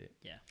added it.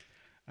 Yeah.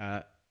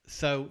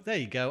 So there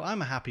you go.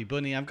 I'm a happy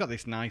bunny. I've got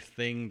this nice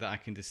thing that I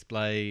can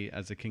display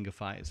as a King of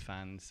Fighters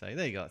fan. Say,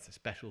 there you go. That's a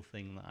special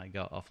thing that I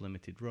got off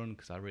Limited Run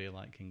because I really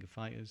like King of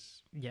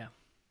Fighters. Yeah.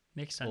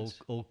 Makes sense.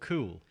 All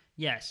cool.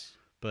 Yes.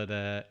 But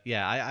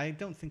I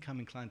don't think I'm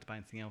inclined to buy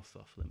anything else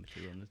off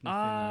Limited Run. There's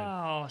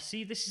nothing.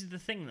 See, this is the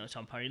thing though,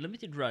 Tom Parry.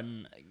 Limited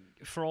Run,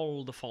 for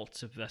all the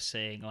faults of us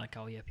saying like,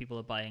 oh yeah, people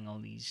are buying all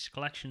these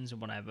collections and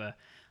whatever.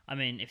 I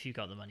mean, if you've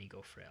got the money,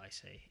 go for it. I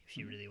say, if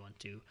you really want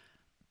to.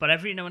 But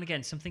every now and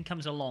again, something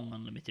comes along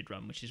on Limited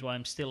Run, which is why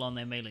I'm still on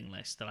their mailing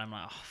list. That I'm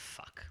like, oh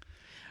fuck.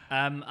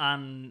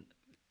 And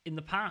in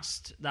the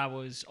past, that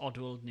was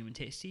Oddworld New and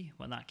Tasty.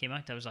 When that came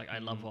out, I was like, I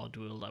love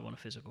Oddworld. I want a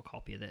physical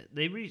copy of it.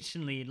 They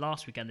recently,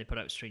 last weekend, they put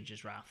out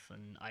Stranger's Wrath,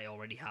 and I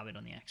already have it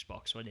on the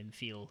Xbox, so I didn't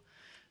feel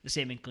the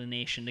same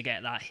inclination to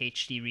get that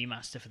HD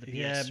remaster for the PS3.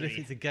 Yeah, but if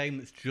it's a game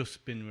that's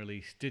just been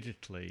released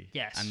digitally,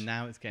 and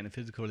now it's getting a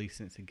physical release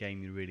and it's a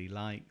game you really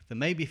like, then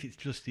maybe if it's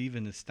just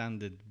even a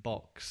standard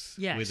box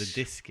with a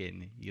disc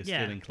in, you're still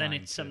inclined then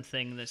it's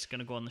something that's going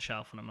to go on the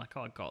shelf, and I'm like,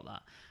 oh, I got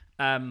that.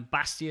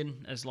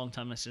 Bastion, as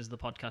long-time listeners of the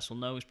podcast will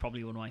know, is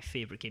probably one of my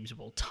favourite games of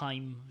all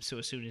time. So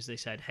as soon as they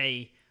said,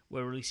 hey,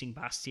 we're releasing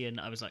Bastion,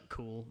 I was like,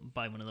 cool,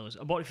 buy one of those.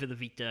 I bought it for the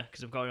Vita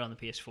because I've got it on the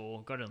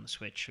PS4, got it on the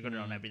Switch, I got it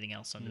on everything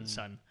else under the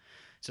sun.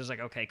 So I was like,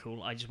 okay,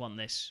 cool, I just want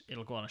this.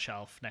 It'll go on a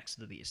shelf next to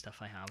the Vita stuff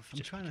I have.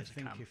 I'm trying to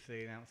think if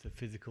they announce a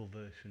physical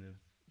version of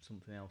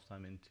something else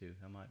I'm into.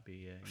 I might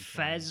be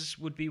Fez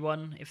would be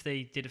one. If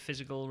they did a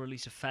physical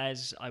release of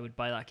Fez, I would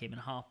buy that game in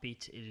a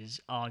heartbeat. It is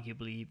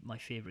arguably my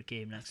favourite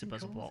game next to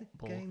Puzzle Ball.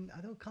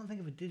 Can't think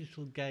of a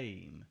digital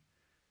game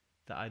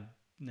that I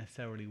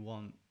necessarily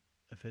want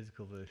a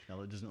physical version of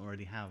that doesn't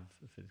already have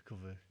a physical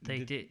version. They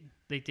did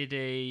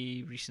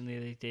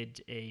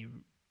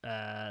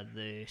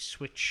the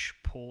Switch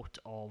port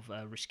of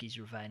Risky's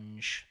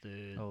Revenge,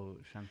 the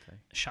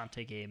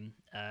Shantae game.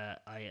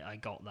 I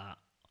got that.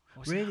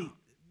 Really?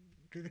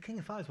 the King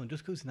of Fighters one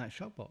just goes in that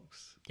shop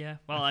box. Yeah,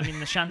 well, I mean,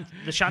 the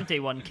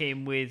Shantae one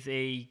came with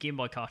a Game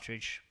Boy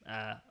cartridge,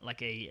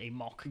 like a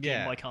mock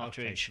Game Boy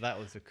cartridge. Okay, so that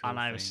was a cool and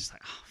I thing. was just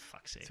like, oh,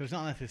 fuck's sake. So it's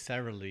not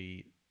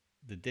necessarily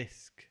the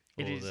disc.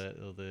 It is.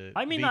 Or the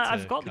I mean, Vita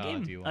I've got the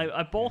game.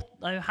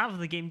 I have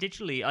the game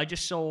digitally. I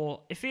just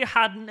saw, if it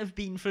hadn't have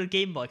been for the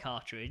Game Boy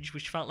cartridge,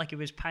 which felt like it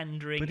was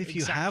pandering. But if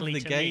you have the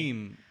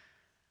game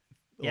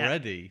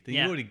already, then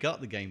you already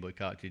got the Game Boy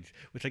cartridge,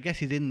 which I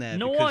guess is in there.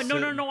 No,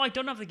 I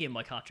don't have the Game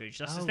Boy cartridge.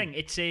 That's the thing.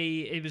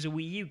 It was a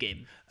Wii U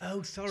game.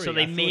 Oh, sorry. So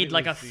they made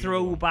like a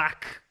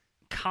throwback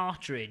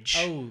cartridge.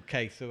 Oh,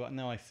 okay. So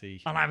now I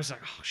see. And I was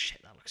like, oh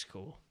shit, that looks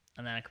cool.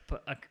 And then I could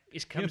put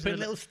a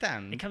little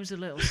stand. It comes with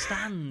a little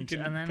stand,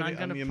 and then I'm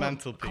gonna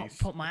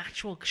put my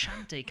actual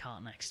Shantae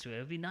cart next to it.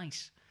 It'd be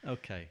nice.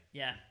 Okay.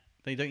 Yeah.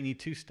 Then you don't need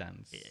two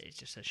stands. Yeah, it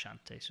just says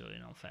Shantae, so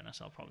in all fairness,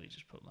 I'll probably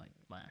just put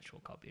my actual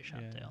copy of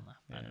Shantae on there.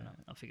 Yeah. I don't know.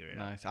 I'll figure it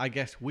out. Nice. I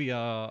guess we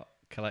are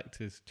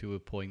collectors to a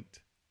point.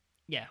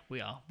 Yeah,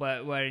 we are.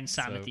 Where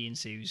insanity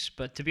ensues.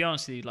 But to be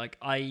honest with you, like,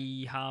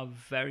 I have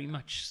very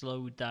much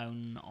slowed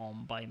down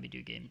on buying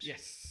video games.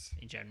 Yes.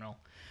 In general.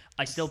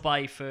 I still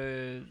buy for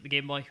the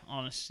Game Boy,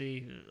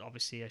 honestly.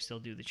 Obviously, I still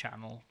do the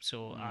channel.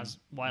 So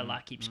while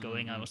that keeps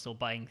going, I was still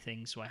buying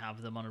things, so I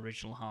have them on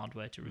original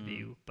hardware to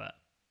review. But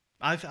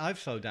I've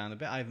slowed down a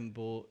bit. I haven't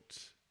bought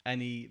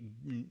any,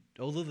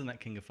 other than that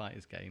King of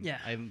Fighters game. Yeah.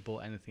 I haven't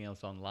bought anything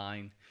else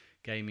online,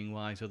 gaming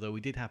wise. Although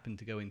we did happen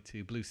to go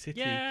into Blue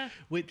City,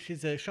 which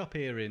is a shop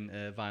here in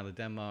Vejle,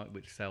 Denmark,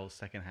 which sells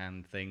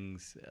second-hand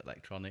things,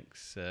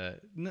 electronics.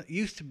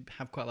 Used to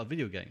have quite a lot of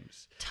video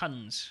games.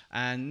 Tons.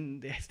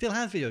 And it still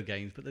has video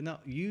games, but they're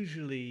not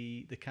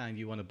usually the kind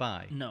you want to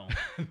buy. No,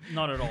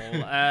 not at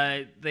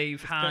all.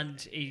 They've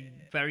had a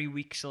very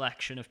weak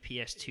selection of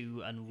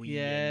PS2 and Wii.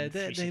 Yeah,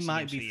 they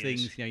might be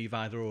things you've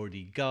either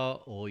already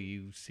got or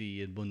you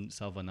see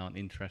abundance of and aren't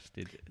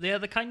interested. They are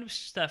the kind of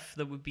stuff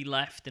that would be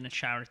left in a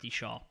charity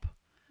shop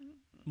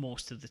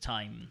most of the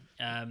time.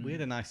 We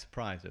had a nice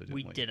surprise, though, didn't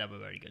we? We did have a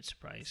very good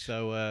surprise.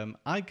 So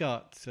I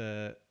got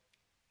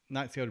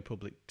Knights of the Old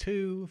Republic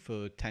 2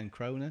 for 10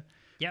 kroner.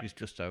 Yep. It's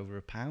just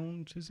over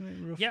 £1, isn't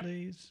it,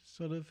 roughly? Yep.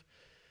 Sort of.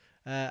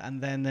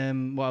 And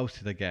then what else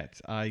did I get?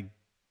 I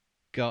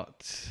got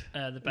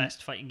the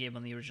best fighting game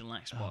on the original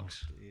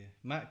Xbox. Oh, yeah.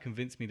 Matt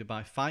convinced me to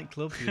buy Fight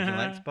Club for the original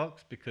Xbox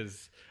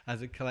because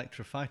as a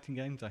collector of fighting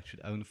games, I should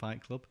own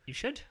Fight Club. You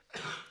should.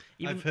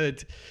 I've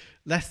heard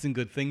less than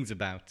good things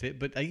about it,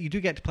 but you do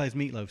get to play as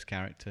Meatloaf's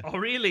character. Oh,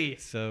 really?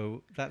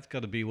 So that's got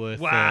to be worth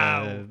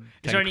 10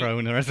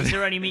 kroner. Is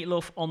there any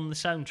Meatloaf on the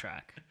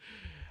soundtrack?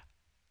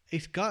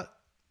 It's got,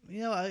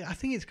 I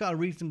think it's got a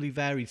reasonably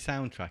varied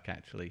soundtrack,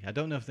 actually. I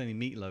don't know if there's any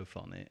Meatloaf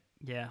on it.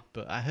 Yeah.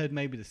 But I heard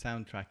maybe the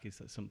soundtrack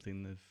is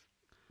something of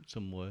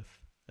some worth,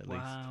 at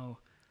least. Wow.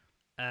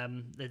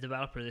 The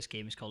developer of this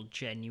game is called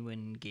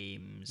Genuine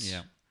Games.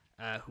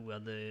 Yeah. Who are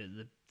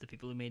the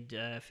people who made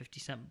 50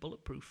 Cent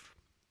Bulletproof.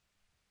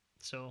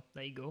 So,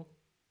 there you go.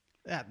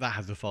 Yeah, that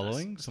has a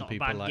following. That's some not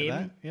people a bad like game.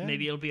 that. Yeah.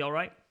 Maybe it'll be all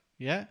right.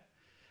 Yeah.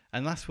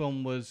 And last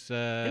one was...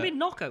 they made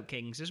Knockout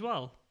Kings as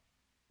well.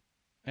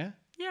 Yeah?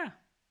 Yeah.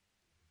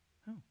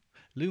 Oh.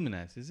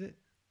 Lumines, is it?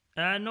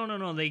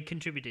 No. They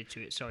contributed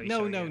to it. Sorry.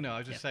 No. I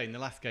was just saying the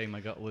last game I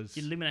got was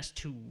Lumines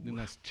 2.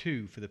 Lumines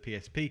 2 for the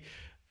PSP.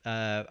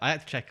 I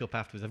had to check up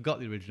afterwards. I've got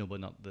the original, but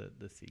not the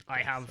sequel. I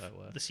have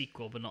the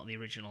sequel, but not the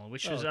original,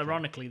 which was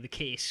ironically the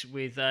case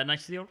with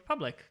Knights of the Old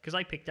Republic, because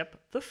I picked up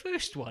the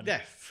first one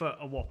for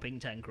a whopping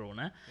 10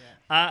 kroner.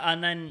 Yeah.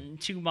 And then,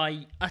 to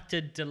my utter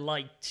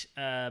delight,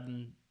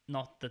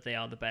 not that they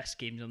are the best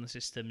games on the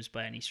systems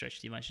by any stretch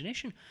of the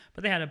imagination,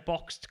 but they had a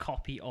boxed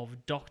copy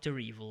of Dr.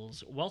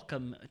 Evil's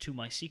Welcome to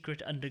My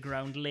Secret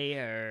Underground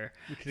Lair.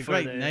 Which is a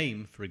great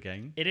name for a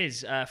game. It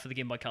is, for the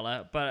Game Boy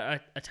Color,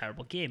 but a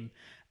terrible game.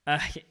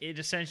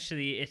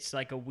 It's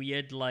like a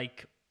weird,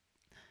 like...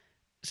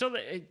 So,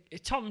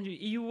 Tom, are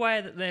you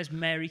aware that there's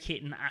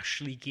Mary-Kate and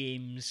Ashley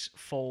games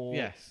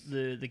for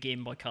the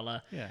Game Boy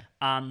Color? Yeah.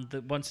 And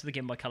once the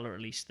Game Boy Color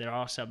released, there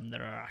are some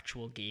that are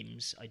actual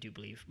games, I do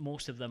believe.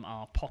 Most of them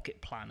are Pocket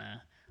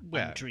Planner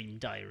and Dream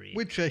Diary.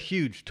 Which are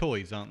huge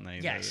toys, aren't they?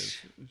 Yes.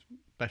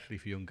 Especially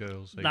for young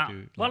girls. That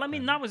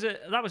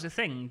was a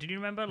thing. Did you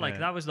remember?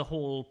 That was the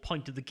whole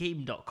point of the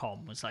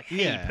game.com. Was like,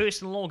 hey,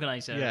 personal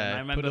organizer. Yeah, and I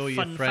remember put all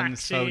your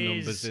friends' faxes, phone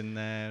numbers in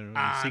there,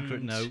 and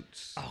secret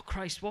notes. Oh,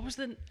 Christ, what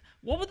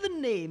were the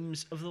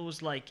names of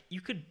those, like,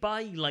 you could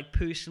buy, like,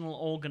 personal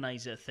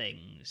organizer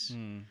things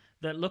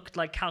that looked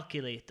like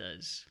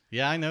calculators?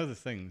 Yeah, I know the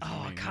things.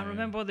 I can't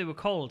remember what they were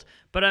called.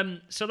 But,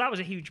 so that was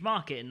a huge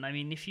market, and, I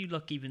mean, if you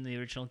look even the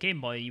original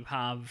Game Boy, you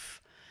have...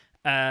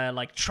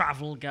 like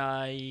travel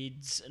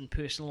guides and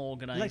personal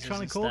organizers.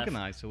 Electronic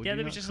organizer. Yeah,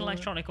 there was just an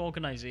electronic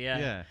organizer.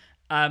 Yeah.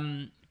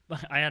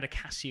 I had a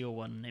Casio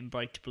one in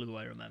bright blue.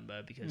 I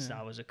remember because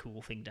that was a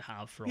cool thing to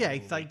have for. Yeah,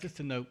 it's like just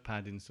a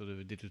notepad in sort of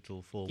a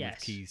digital form with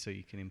keys, so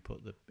you can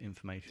input the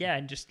information. Yeah,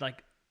 and just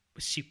like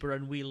super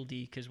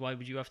unwieldy because why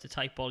would you have to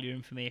type all your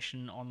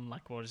information on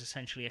like what is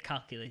essentially a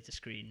calculator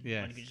screen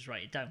when you can just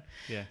write it down?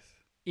 Yes.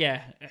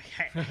 Yeah.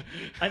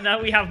 And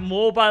now we have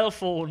mobile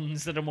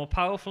phones that are more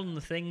powerful than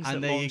the things And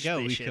that there you launch go.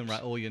 spaceships. We can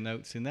write all your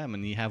notes in them,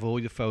 and you have all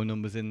your phone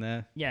numbers in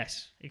there.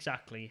 Yes,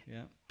 exactly.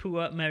 Yeah.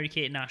 Poor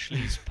Mary-Kate and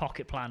Ashley's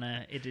pocket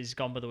planner, it is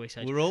gone by the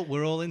wayside.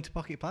 We're all into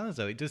pocket planners,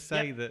 though. It does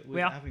say that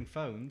we're having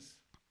phones.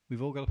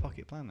 We've all got a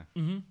pocket planner.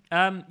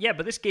 Mm-hmm. Yeah,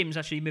 but this game is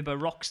actually made by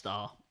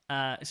Rockstar,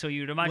 so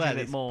you'd imagine a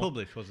bit more.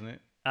 Published, wasn't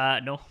it?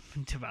 No,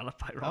 developed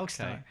by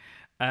Rockstar. Okay.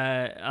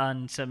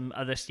 And some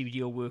other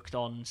studio worked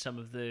on some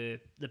of the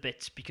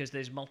bits because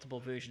there's multiple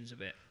versions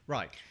of it.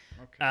 Right.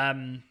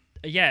 Okay.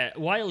 Yeah,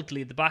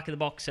 wildly, the back of the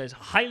box says,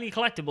 highly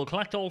collectible,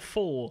 collect all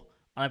 4.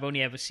 And I've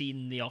only ever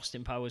seen the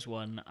Austin Powers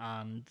one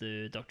and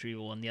the Dr.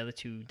 Evil one. The other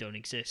 2 don't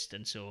exist.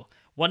 And so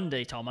one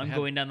day, Tom, I'm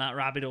going down that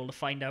rabbit hole to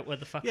find out where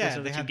the fuck those other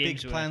 2 games were. Yeah, they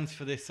had big plans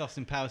for this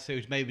Austin Powers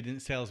series. Maybe didn't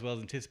sell as well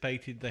as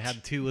anticipated. They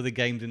had 2 other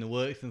games in the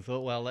works and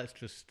thought, well, let's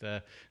just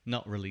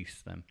not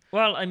release them.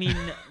 Well, I mean,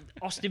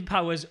 Austin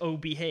Powers, Oh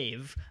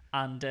Behave,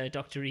 and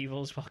Dr.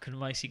 Evil's Welcome to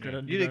My Secret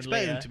Underground You'd expect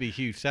Lair. them to be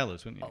huge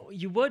sellers, wouldn't you? Oh,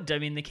 you would. I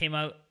mean, they came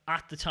out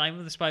at the time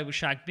of The Spy Who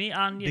Shagged Me,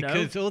 and,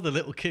 because all the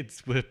little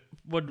kids were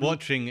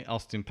watching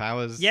Austin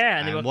Powers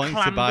and they were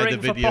wanting to buy the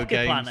video for pocket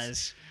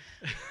games.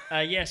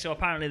 planners. So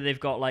apparently they've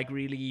got like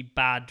really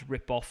bad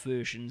rip-off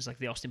versions. Like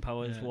the Austin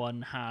Powers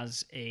one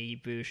has a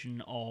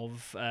version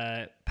of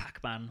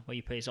Pac-Man where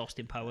you play as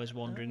Austin Powers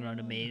wandering around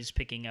a maze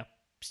picking up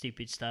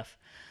stupid stuff.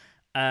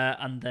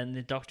 And then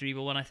the Dr.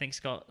 Evil one, I think,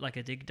 has got like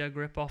a Dig Dug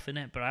rip-off in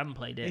it, but I haven't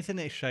played it. Isn't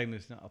it a shame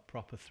there's not a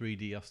proper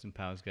 3D Austin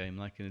Powers game,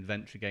 like an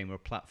adventure game or a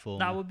platform?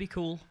 That would be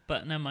cool,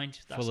 but never mind.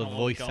 That's full not of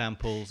what we voice got.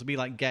 samples. It'd be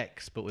like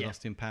Gex, but with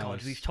Austin Powers.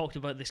 God, we've talked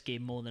about this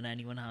game more than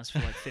anyone has for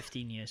like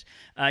 15 years.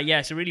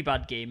 It's a really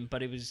bad game,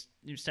 but it was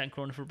 10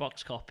 krona for a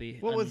box copy.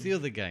 What was the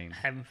other game?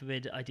 Heaven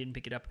forbid I didn't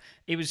pick it up.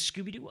 It was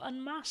Scooby-Doo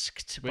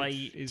Unmasked by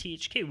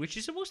THQ, which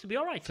is supposed to be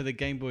alright. For the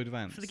Game Boy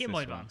Advance? For the Game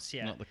Boy Advance,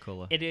 yeah. Not the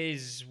colour. It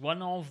is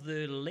one of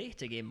the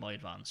later Game Boy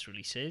Advance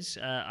releases,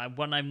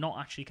 one I've not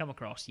actually come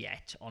across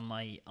yet on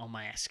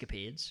my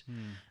escapades.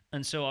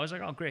 And so I was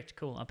like, oh, great,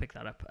 cool, I'll pick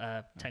that up.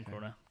 10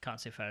 krona, can't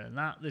say fairer than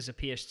that. There's a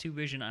PS2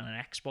 version and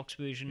an Xbox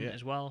version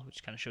as well,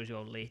 which kind of shows you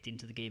how late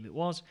into the game it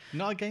was.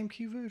 Not a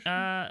GameCube version?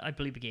 I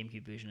believe a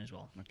GameCube version as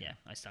well. Okay. Yeah,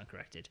 I stand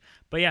corrected.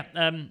 But yeah,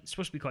 it's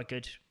supposed to be quite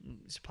good.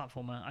 It's a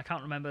platformer. I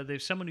can't remember.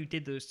 There's someone who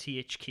did those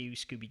THQ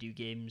Scooby-Doo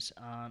games,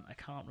 and I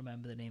can't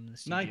remember the name of the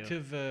studio. Night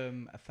of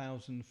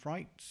 1,000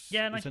 Frights?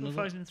 Yeah, Night of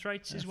 1,000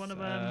 Frights is one of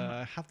them.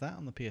 I have that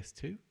on the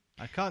PS2.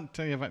 I can't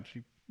tell you I've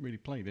actually really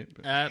played it.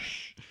 But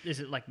is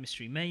it like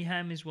Mystery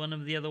Mayhem is one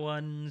of the other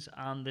ones,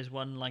 and there's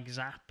one like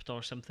Zapped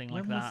or something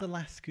like that. When was the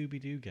last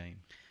Scooby-Doo game?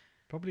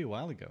 Probably a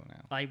while ago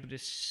now. I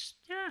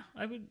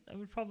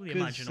would probably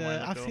imagine a while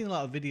ago. I've seen a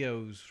lot of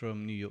videos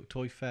from New York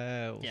Toy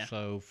Fair,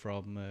 also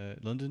from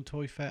London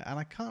Toy Fair, and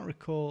I can't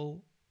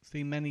recall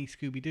seeing many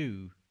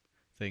Scooby-Doo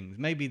things.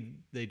 Maybe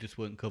they just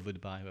weren't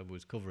covered by whoever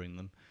was covering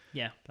them.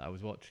 Yeah, that I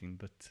was watching,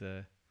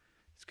 but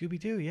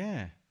Scooby-Doo,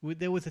 yeah.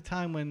 There was a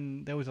time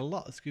when there was a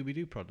lot of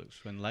Scooby-Doo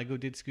products, when Lego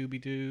did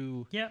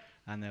Scooby-Doo,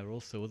 and there were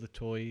also other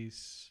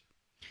toys.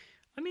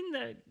 I mean,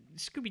 the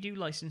Scooby-Doo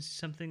license is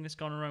something that's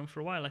gone around for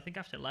a while. I think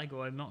after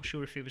Lego, I'm not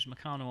sure if it was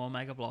Meccano or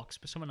Mega Bloks,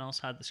 but someone else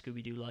had the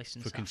Scooby-Doo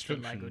license after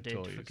Lego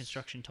did, for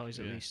construction toys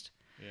at least.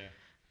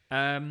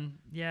 Yeah.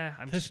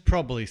 There's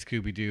probably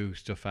Scooby-Doo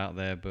stuff out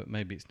there, but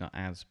maybe it's not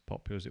as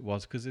popular as it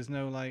was, because there's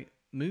no, like,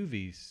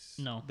 movies.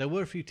 No. There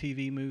were a few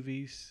TV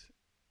movies.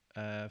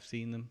 I've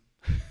seen them.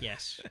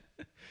 Yes.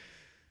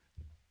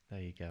 There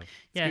you go.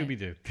 Yeah,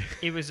 Scooby-Doo.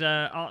 It was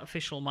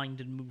Artificial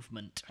Mind and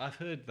Movement. I've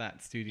heard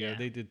that studio. Yeah.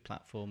 They did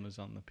platformers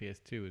on the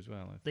PS2 as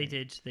well. They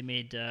did. They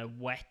made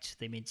Wet.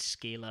 They made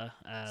Scalar.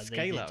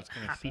 They did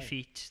Happy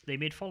Feet. They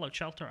made Fallout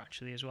Shelter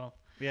actually as well.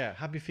 Yeah,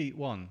 Happy Feet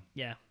 1.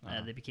 Yeah,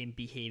 they became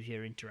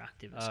Behavior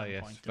Interactive at some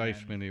point. Oh yes, very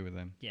familiar with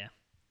them. Yeah.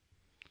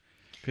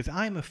 Because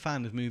I'm a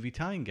fan of movie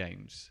tie-in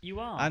games.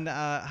 You are. And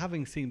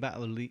having seen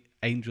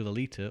Angel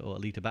Alita, or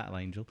Alita Battle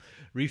Angel,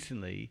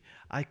 recently,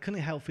 I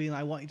couldn't help feeling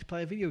I wanted to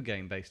play a video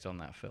game based on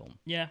that film.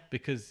 Yeah.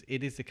 Because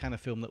it is the kind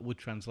of film that would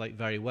translate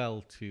very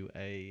well to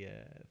a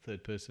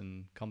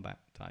third-person combat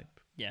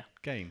type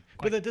game.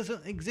 But there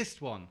doesn't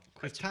exist one,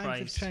 because times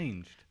have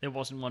changed. There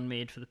wasn't one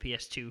made for the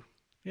PS2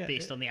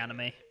 based on the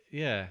anime.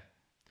 Yeah.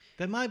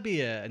 There might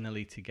be an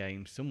Alita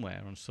game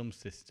somewhere on some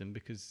system,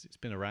 because it's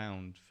been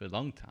around for a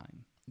long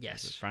time.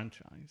 Yes. As a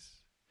franchise.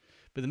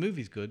 But the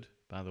movie's good,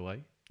 by the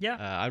way. Yeah.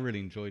 I really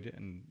enjoyed it,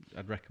 and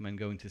I'd recommend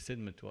going to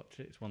cinema to watch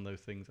it. It's one of those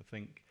things, I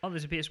think. Oh,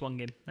 there's a PS1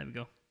 game. There we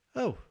go.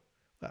 Oh,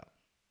 well,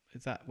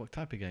 is that, what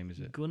type of game is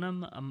it?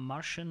 Gundam: A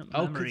Martian Memory.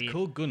 Oh, it's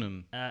called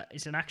Gundam.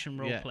 It's an action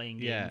role-playing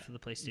game for the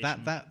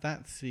PlayStation.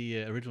 That's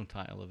the original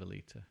title of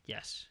Alita.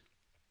 Yes.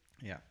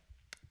 Yeah.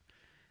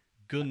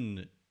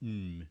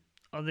 Gundam.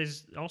 Oh,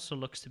 there's also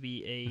looks to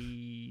be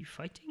a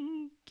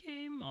fighting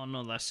game. Oh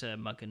no, that's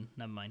Mugen.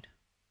 Never mind.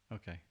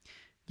 Okay.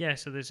 Yeah,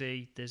 so there's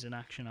an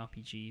action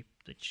RPG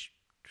which,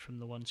 from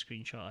the one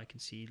screenshot I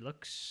can see,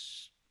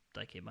 looks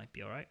like it might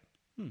be all right.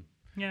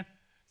 Yeah.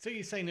 So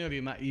you're saying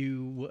earlier, Matt,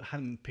 you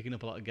hadn't picking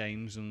up a lot of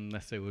games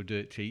unless they were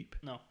dirt cheap.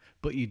 No.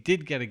 But you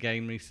did get a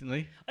game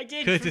recently. I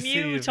did,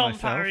 courtesy from you, of Tom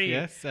myself, Parry.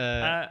 Yes,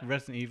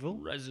 Resident Evil.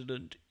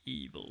 Resident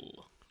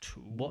Evil 2.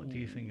 What do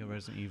you think of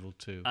Resident Evil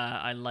 2?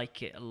 I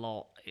like it a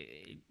lot.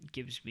 It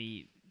gives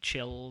me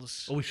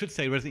chills. Or we should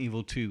say Resident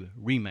Evil 2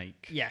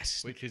 Remake.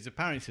 Yes. Which is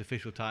apparently its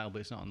official title, but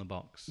it's not on the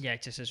box. Yeah,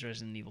 it just says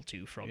Resident Evil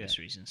 2 for obvious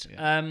reasons.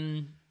 Yeah.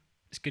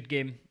 It's a good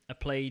game. I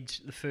played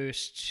the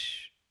first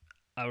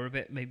hour a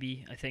bit,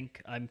 maybe. I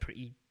think I'm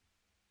pretty...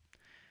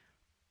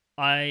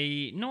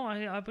 I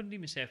wouldn't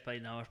even say I've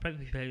played now. I've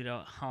probably played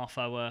about half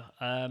hour.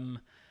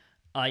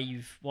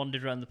 I've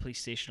wandered around the police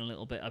station a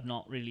little bit. I've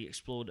not really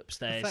explored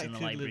upstairs in the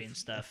library and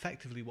stuff.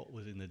 Effectively what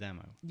was in the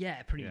demo.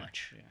 Yeah, pretty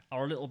much. Yeah.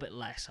 Or a little bit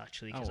less,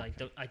 actually, because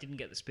okay. I didn't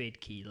get the spade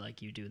key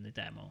like you do in the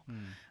demo.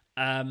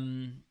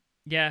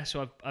 Mm.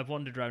 So I've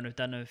wandered around. I've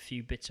done a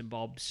few bits and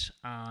bobs,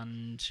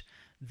 and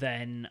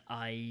then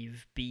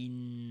I've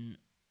been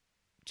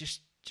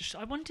just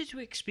I wanted to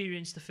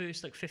experience the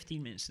first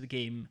 15 minutes of the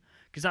game,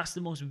 because that's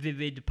the most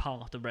vivid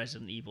part of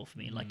Resident Evil for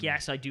me.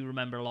 Yes, I do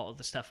remember a lot of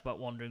the stuff about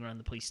wandering around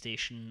the police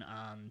station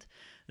and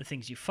the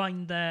things you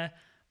find there,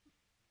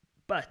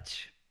 but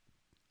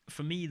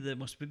for me the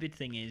most vivid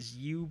thing is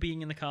you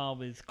being in the car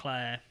with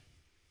Claire,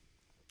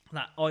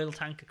 that oil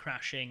tanker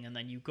crashing, and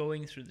then you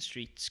going through the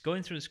streets,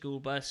 going through the school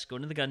bus,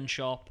 going to the gun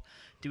shop,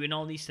 doing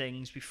all these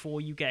things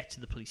before you get to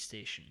the police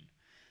station.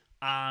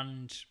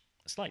 And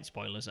slight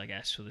spoilers, I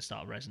guess, for the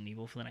start of Resident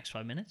Evil for the next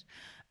 5 minutes.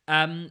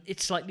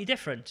 It's slightly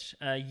different.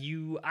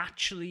 You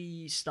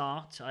actually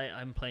start...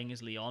 I'm playing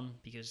as Leon,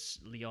 because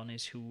Leon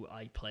is who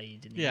I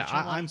played in the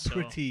original one. I'm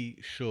pretty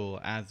sure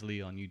as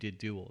Leon you did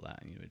do all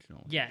that in the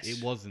original. Yes.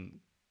 It wasn't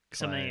Claire's.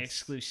 Something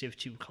exclusive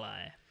to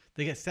Claire.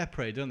 They get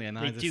separated, don't they? On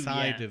either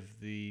side of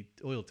the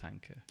oil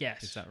tanker.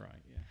 Yes. Is that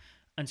right? Yeah.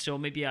 And so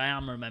maybe I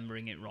am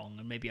remembering it wrong,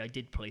 and maybe I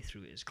did play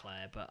through it as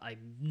Claire, but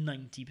I'm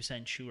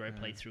 90% sure I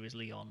played through as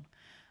Leon.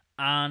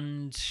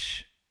 And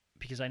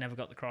because I never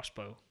got the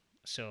crossbow,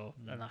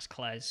 and that's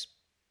Claire's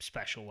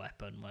special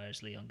weapon,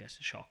 whereas Leon gets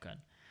a shotgun.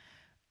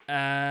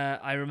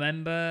 I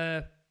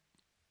remember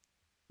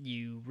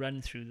you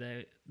run through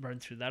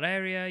that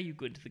area, you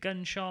go into the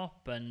gun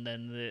shop, and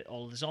then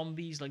all the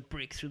zombies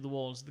break through the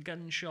walls of the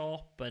gun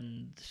shop,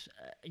 and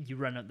you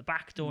run out the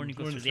back door and you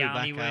go through the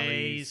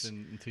alleyways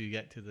until you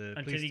get to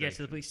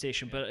the police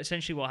station. But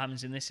essentially what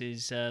happens in this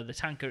is the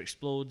tanker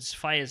explodes,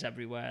 fires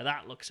everywhere.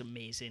 That looks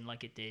amazing,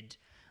 like it did.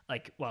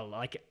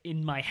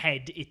 In my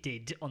head it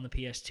did on the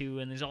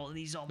PS2, and there's all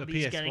these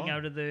zombies getting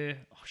out of the...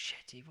 Oh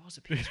shit, it was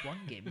a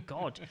PS1 game.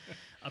 God.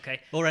 Okay.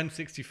 Or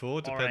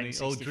N64, depending.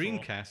 Or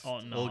Dreamcast.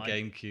 Or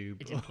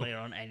GameCube. I didn't play it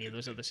on any of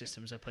those other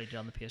systems. I played it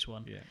on the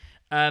PS1. Yeah.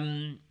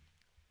 And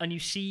you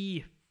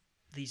see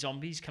these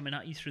zombies coming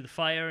at you through the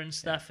fire and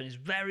stuff, and it's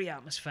very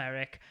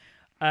atmospheric.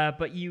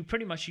 But you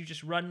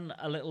just run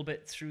a little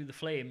bit through the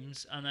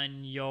flames, and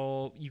then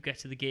you get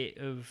to the gate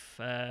of...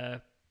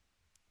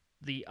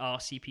 the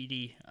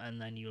RCPD,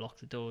 and then you lock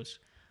the doors.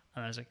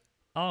 And I was like,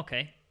 oh,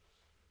 okay.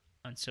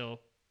 And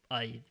so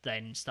I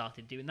then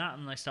started doing that,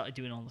 and I started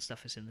doing all the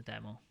stuff that's in the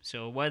demo.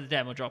 So where the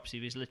demo drops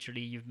you is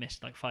literally you've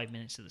missed 5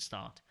 minutes at the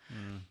start.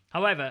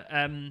 However,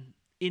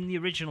 in the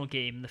original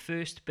game, the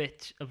first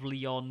bit of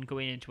Leon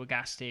going into a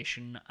gas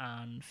station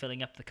and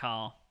filling up the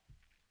car,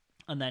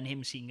 and then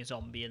him seeing a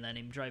zombie, and then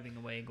him driving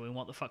away and going,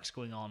 what the fuck's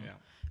going on,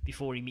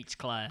 before he meets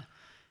Claire,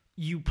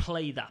 you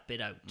play that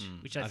bit out,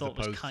 which I thought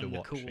was kind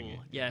of cool.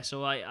 Yeah,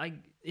 so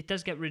it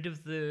does get rid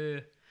of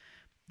the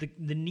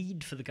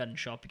need for the gun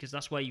shop, because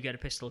that's where you get a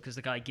pistol, because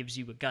the guy gives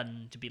you a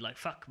gun to be like,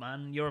 fuck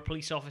man, you're a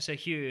police officer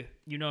here,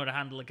 you know how to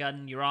handle a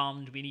gun, you're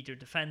armed, we need to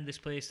defend this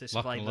place, there's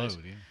survivors.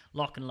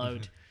 Lock and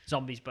load.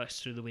 Zombies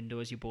burst through the window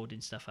as you're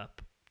boarding stuff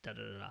up.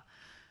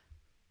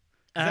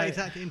 Is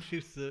that to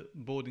introduce the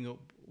boarding up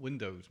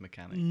windows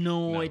mechanic?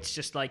 No, it's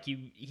just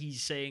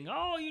he's saying,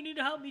 oh, you need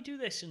to help me do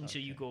this, and so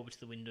you go over to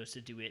the windows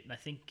to do it, and I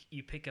think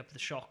you pick up the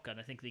shotgun.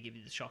 I think they give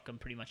you the shotgun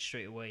pretty much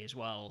straight away as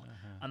well,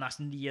 and that's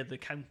near the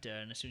counter,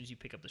 and as soon as you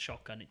pick up the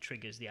shotgun, it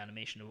triggers the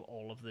animation of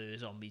all of the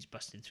zombies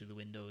busting through the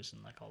windows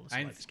and all the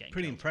survivors getting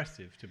pretty killed.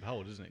 Impressive to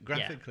behold, isn't it?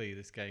 Graphically,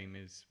 this game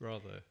is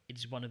rather...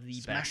 It's one of the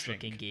best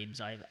looking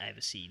games I've ever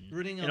seen.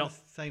 Running on the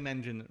same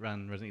engine that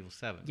ran Resident Evil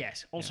 7.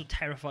 Yes, also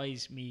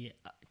terrifies me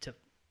to...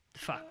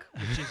 fuck,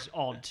 which is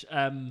odd,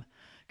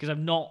 because I've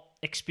not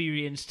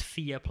experienced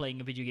fear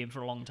playing a video game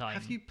for a long time.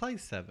 Have you played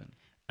 7?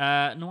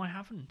 No, I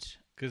haven't.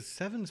 Because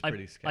 7's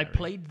pretty scary. I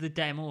played the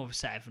demo of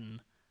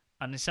 7,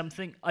 and there's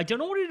something... I don't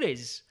know what it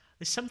is.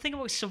 There's something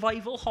about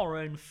survival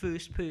horror in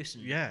first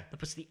person that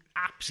puts the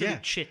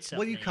absolute shits out.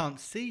 Well, you can't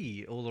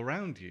see all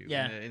around you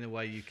in a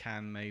way you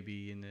can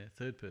maybe in a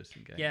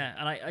third-person game. Yeah,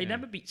 and I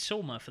never beat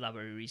Soma for that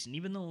very reason,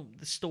 even though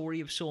the story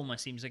of Soma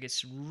seems like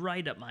it's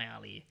right up my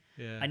alley.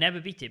 Yeah. I never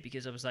beat it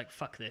because I was like,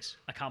 fuck this.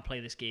 I can't play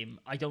this game.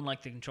 I don't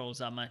like the controls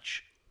that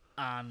much,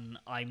 and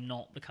I'm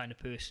not the kind of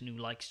person who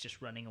likes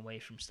just running away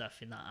from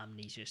stuff in that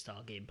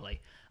Amnesia-style gameplay.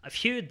 I've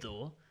heard,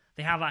 though,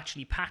 they have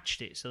actually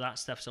patched it, so that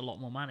stuff's a lot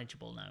more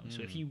manageable now.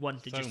 So if you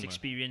want to just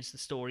experience the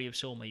story of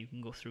Soma, you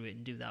can go through it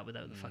and do that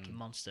without the fucking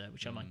monster,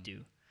 which I might do.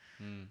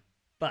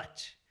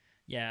 But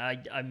yeah,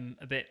 I'm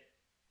a bit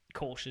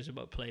cautious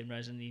about playing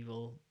Resident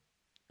Evil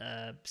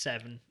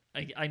 7.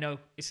 I know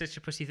it's such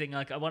a pussy thing.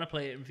 Like, I want to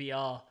play it in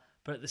VR,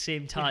 but at the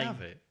same time, you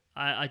have it?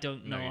 I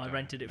don't know. I don't.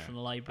 rented it from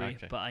the library,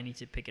 but I need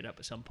to pick it up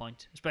at some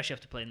point, especially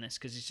after playing this,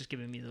 because it's just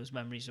giving me those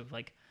memories of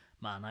like,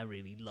 man, I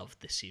really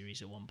loved this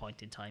series at one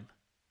point in time.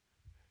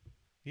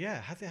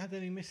 Yeah, has it had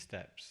any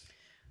missteps?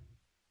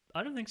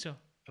 I don't think so.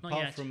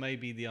 Apart from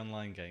maybe the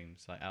online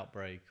games like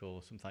Outbreak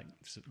or something like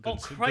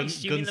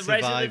you mean the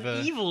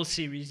Resident Evil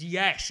series?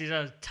 Yes.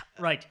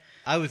 Right.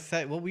 I would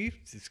say, what were you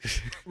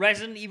discussing?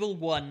 Resident Evil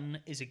 1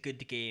 is a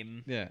good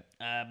game. Yeah.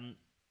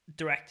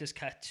 Director's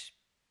Cut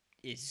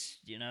is,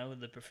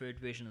 the preferred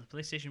version of the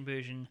PlayStation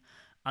version.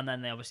 And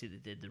then they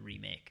did the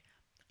remake.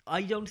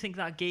 I don't think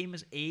that game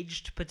has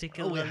aged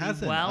particularly well. Oh, it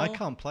hasn't. I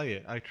can't play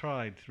it. I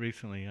tried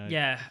recently.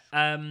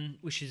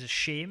 Which is a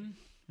shame.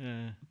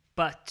 Yeah.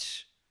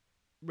 But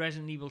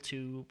Resident Evil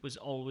 2 was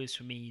always,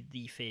 for me,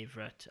 the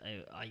favourite.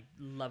 I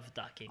loved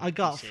that game. I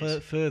got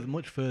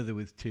much further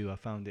with 2. I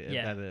found it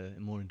a better,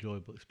 more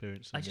enjoyable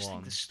experience than 1. I just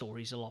think the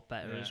story's a lot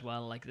better as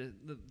well. Like,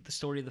 the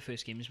story of the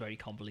first game is very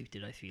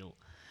convoluted, I feel.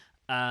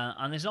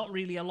 And there's not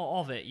really a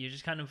lot of it. You're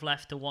just kind of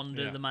left to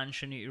wander the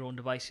mansion at your own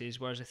devices,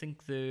 whereas I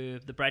think the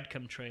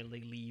breadcrumb trail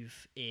they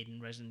leave in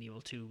Resident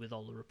Evil 2 with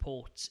all the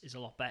reports is a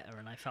lot better,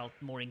 and I felt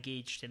more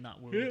engaged in that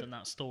world and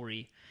that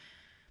story.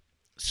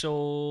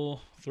 So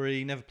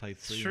 3, never played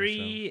 3.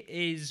 3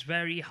 is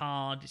very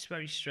hard. It's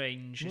very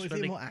strange. Is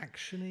it more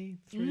actiony?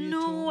 3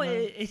 no,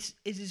 it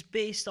is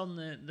based on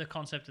the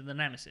concept of the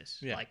nemesis.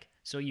 Yeah. Like,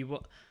 so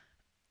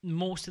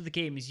most of the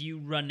game is you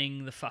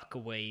running the fuck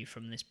away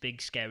from this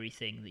big scary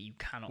thing that you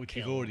cannot kill. Which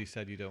you've already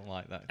said you don't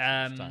like that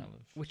style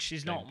of which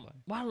is gameplay. not...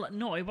 Well,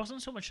 no, it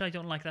wasn't so much that I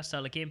don't like that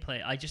style of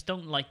gameplay. I just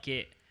don't like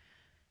it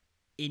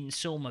in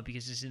Soma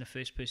because it's in a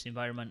first-person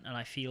environment, and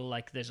I feel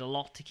like there's a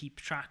lot to keep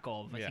track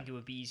of. I think it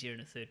would be easier in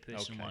a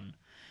third-person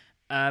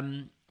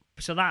one.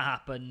 So that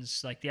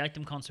happens. Like, the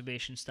item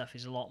conservation stuff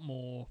is a lot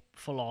more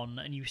full-on,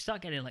 and you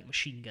start getting, like,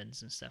 machine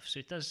guns and stuff, so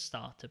it does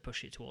start to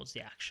push it towards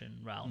the action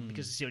realm,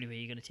 because it's the only way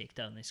you're going to take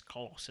down this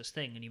Colossus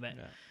thing, and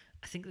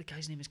I think the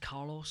guy's name is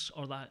Carlos,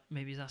 or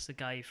maybe that's the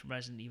guy from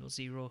Resident Evil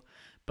 0,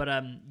 but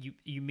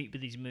you meet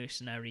with these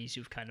mercenaries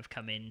who've kind of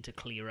come in to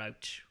clear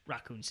out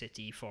Raccoon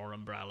City for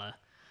Umbrella,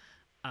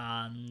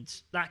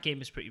 and that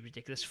game is pretty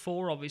ridiculous.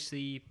 4,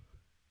 obviously,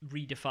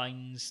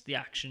 redefines the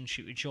action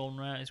shooter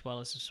genre as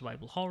well as the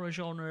survival horror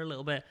genre a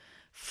little bit.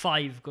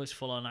 5 goes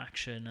full on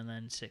action, and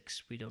then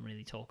 6 we don't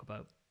really talk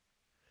about.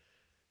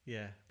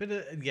 Yeah, but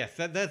yes,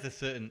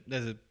 there's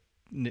a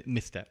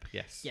misstep.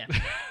 Yes. Yeah.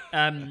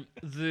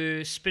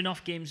 The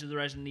spin-off games of the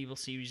Resident Evil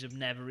series have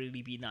never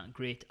really been that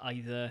great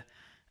either.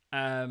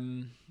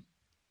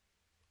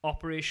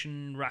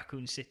 Operation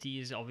Raccoon City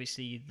is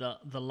obviously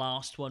the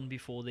last one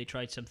before they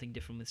tried something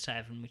different with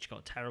 7, which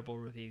got terrible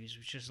reviews,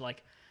 which is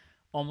like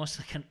almost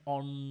like an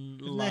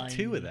online... Isn't there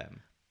 2 of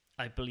them?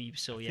 I believe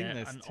so,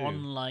 An 2.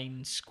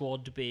 Online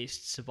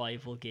squad-based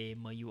survival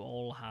game where you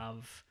all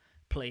have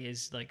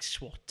players like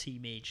SWAT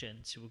team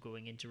agents who are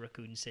going into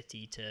Raccoon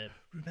City to...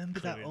 Remember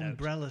that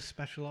Umbrella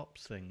Special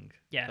Ops thing?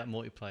 Yeah. That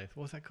multiplayer.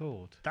 What was that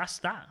called? That's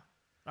that.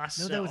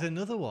 There was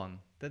another one.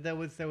 There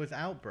was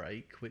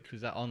Outbreak, which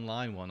was that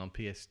online one on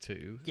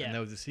PS2. Yeah. And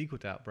there was a sequel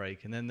to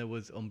Outbreak. And then there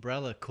was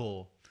Umbrella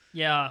Corps.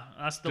 Yeah,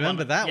 that's the one.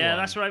 Remember that one? Yeah,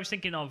 that's what I was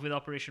thinking of with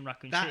Operation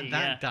Raccoon City.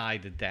 That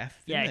died a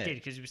death, didn't it did,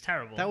 because it was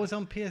terrible. That was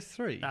on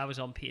PS3? That was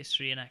on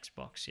PS3 and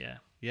Xbox, yeah.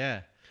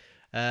 Yeah.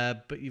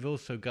 But you've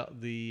also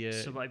got the...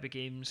 Survivor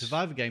games,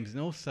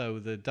 and also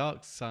the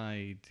Dark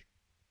Side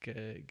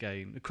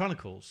game. The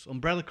Chronicles.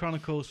 Umbrella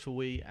Chronicles for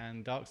Wii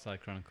and Dark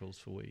Side Chronicles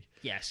for Wii.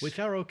 Yes. Which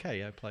are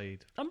okay. I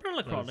played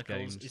Umbrella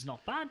Chronicles is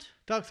not bad.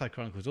 Dark Side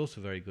Chronicles is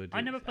also very good.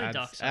 I never played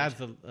Dark Side.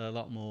 Adds a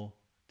lot more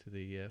to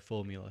the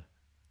formula.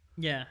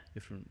 Yeah.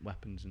 Different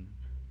weapons and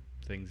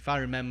things. If I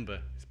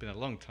remember, it's been a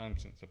long time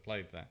since I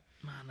played that.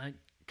 Man,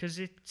 because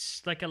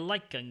it's like a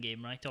light gun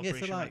game, right?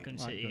 Operation Raccoon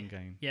City. Light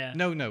gun game. Yeah.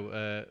 No.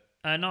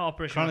 Not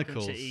Operation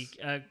Chronicles. Raccoon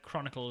City.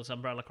 Chronicles,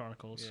 Umbrella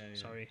Chronicles. Yeah.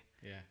 Sorry.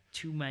 Yeah.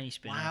 Too many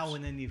spin-offs. Wow,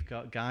 and then you've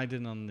got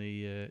Gaiden on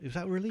the... was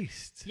that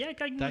released? Yeah,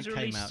 Gaiden that was released.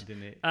 That came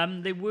out, didn't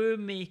it? They were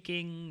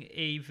making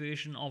a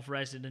version of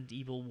Resident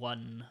Evil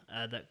 1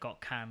 that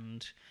got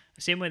canned.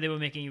 The same way they were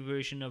making a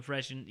version of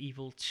Resident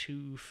Evil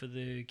 2 for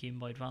the Game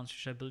Boy Advance,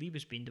 which I believe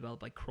has been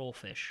developed by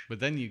Crawfish. But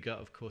then you got,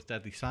 of course,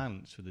 Deadly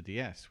Silence for the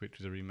DS, which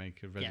was a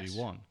remake of Resident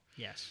Evil 1.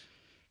 Yes.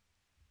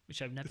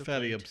 Which I've never played. It's a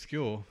fairly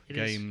obscure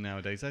game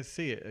nowadays. I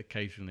see it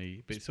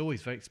occasionally, but it's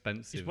always very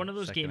expensive. It's one of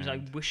those games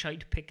I wish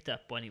I'd picked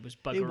up when it was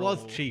bugger It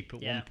was cheap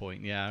at one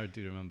point. Yeah, I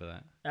do remember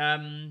that.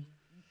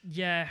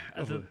 Yeah.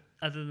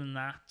 Other than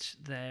that,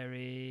 there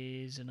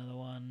is another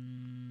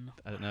one.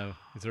 I don't know.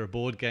 Is there a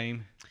board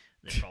game?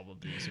 There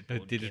probably is a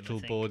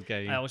digital board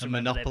game. I also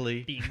remember Monopoly.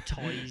 There being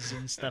toys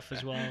and stuff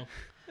as well.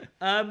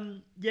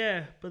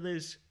 Yeah, but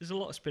there's a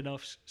lot of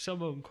spin-offs.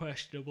 Some of them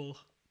questionable.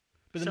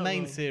 But the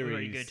main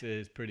series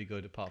is pretty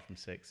good, apart from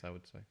 6, I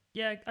would say.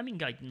 Yeah, I mean,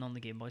 Gaiden on the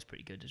Game Boy is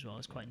pretty good as well.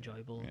 It's quite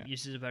enjoyable. It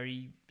uses a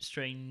very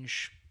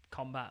strange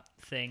combat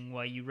thing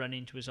where you run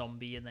into a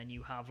zombie and then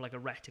you have like a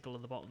reticle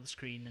at the bottom of the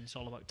screen, and it's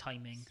all about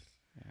timing.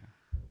 Yeah.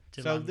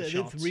 So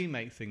the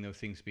remake thing, though,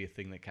 seems to be a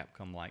thing that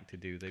Capcom like to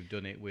do. They've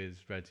done it with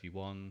Resi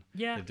 1.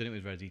 Yeah. They've done it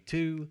with Resi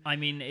 2. I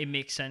mean, it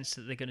makes sense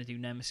that they're going to do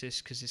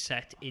Nemesis because it's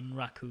set in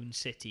Raccoon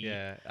City.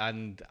 Yeah,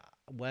 and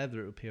whether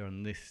it will appear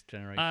on this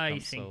generation I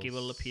consoles, think it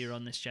will appear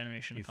on this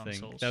generation of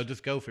consoles. They'll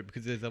just go for it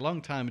because there's a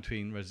long time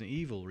between Resident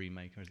Evil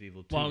Remake and Resident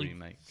Evil 2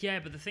 Remake. Yeah,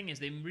 but the thing is,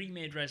 they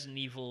remade Resident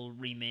Evil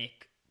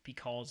Remake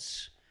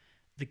because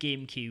the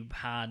GameCube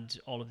had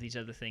all of these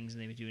other things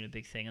and they were doing a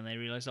big thing, and they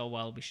realised, oh,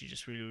 well, we should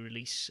just really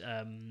release...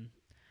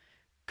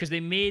 Because they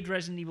made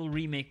Resident Evil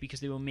Remake because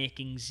they were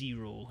making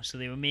Zero. So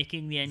they were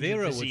making the engine for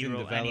Zero was in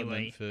development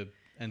anyway. For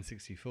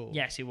N64.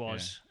 Yes, it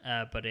was.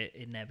 But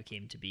it never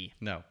came to be.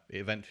 No, it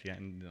eventually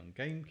ended on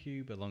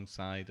GameCube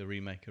alongside a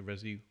remake of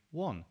Resident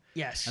 1.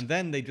 Yes. And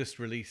then they just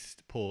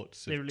released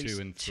ports of 2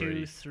 and 3.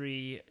 2,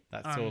 3...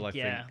 That's all I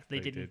think they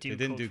didn't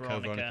do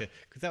Code Veronica.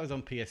 Because that was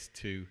on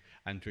PS2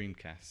 and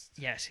Dreamcast.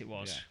 Yes, it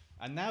was.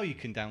 Yeah. And now you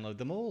can download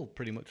them all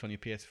pretty much on your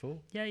PS4 or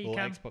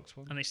can. Xbox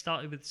One. And they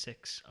started with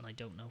 6, and I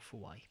don't know for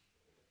why.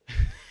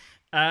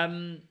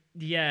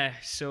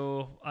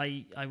 So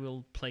I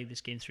will play this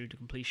game through to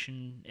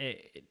completion.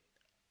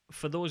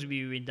 For those of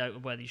you in doubt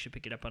of whether you should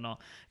pick it up or not,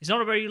 it's not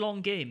a very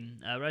long game.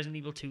 Resident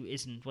Evil 2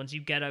 isn't. Once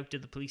you get out to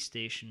the police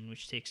station,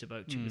 which takes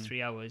about 2 to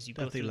 3 hours, you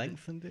go through. Have they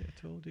lengthened it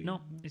at all?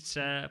 No, it's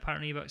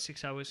apparently about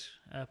 6 hours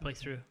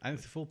playthrough. And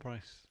it's a full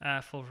price.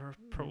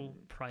 Full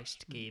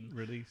priced game.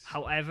 Release.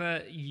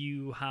 However,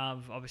 you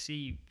have,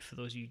 obviously, for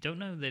those of you who don't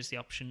know, there's the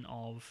option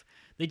of...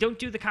 They don't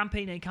do the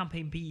campaign A,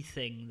 campaign B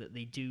thing that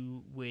they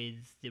do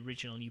with the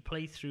original. You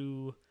play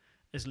through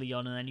as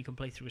Leon, and then you can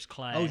play through as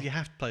Claire. Oh, you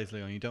have to play as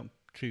Leon. You don't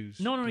choose.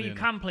 No, Leon. you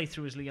can play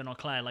through as Leon or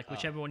Claire, like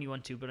whichever one you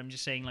want to. But I'm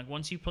just saying, like,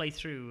 once you play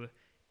through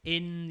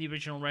in the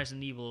original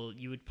Resident Evil,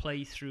 you would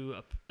play through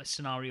a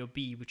scenario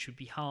B, which would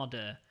be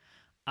harder,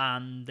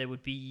 and there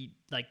would be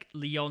like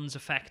Leon's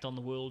effect on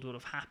the world would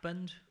have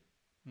happened.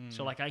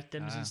 So like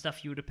items and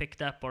stuff you would have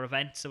picked up, or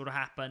events that would have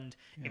happened.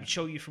 It would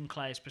show you from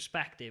Claire's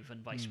perspective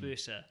and vice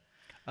versa.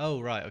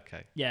 Oh, right,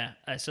 okay. Yeah,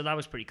 so that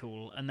was pretty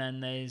cool. And then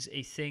there's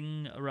a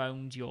thing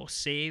around your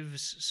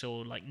saves. So,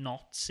 like,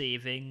 not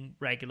saving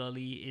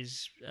regularly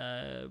is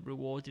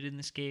rewarded in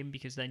this game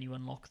because then you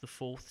unlock the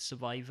 4th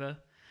survivor.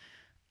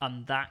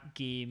 And that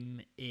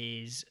game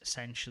is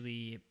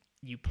essentially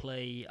you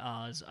play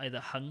as either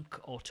Hunk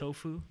or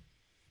Tofu.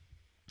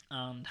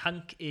 And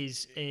Hunk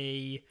is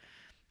a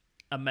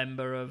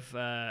member of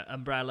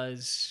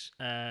Umbrella's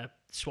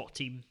SWAT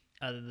team.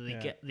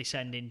 They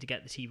send in to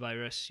get the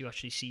T-Virus. You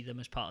actually see them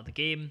as part of the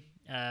game.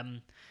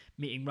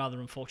 Meeting rather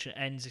unfortunate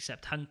ends,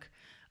 except Hunk.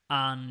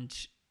 And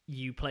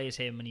you play as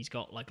him, and he's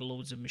got like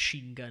loads of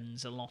machine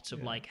guns and lots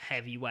of like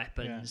heavy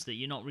weapons that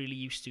you're not really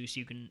used to.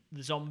 So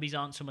the zombies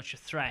aren't so much a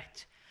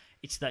threat.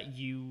 It's that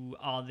you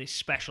are this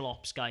special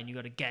ops guy, and you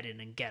got to get in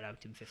and get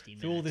out in 15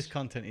 minutes. So all this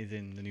content is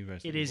in the new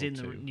Resident Evil 2? It is in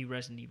the new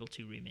Resident Evil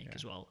 2 remake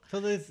as well. So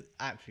there's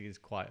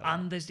quite a lot.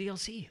 And there's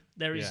DLC.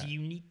 There is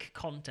unique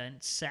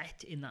content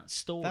set in that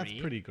story. That's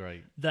pretty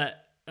great.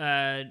 That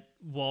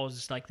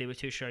was like they were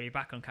tertiary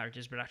background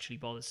characters, but actually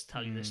bothers to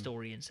tell you the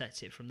story and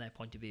sets it from their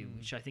point of view,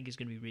 which I think is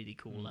going to be really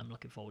cool. I'm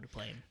looking forward to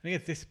playing. I think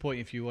at this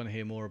point, if you want to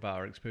hear more about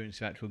our experience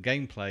of actual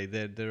gameplay,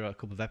 there are a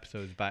couple of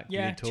episodes back.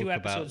 Yeah, we talk 2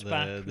 episodes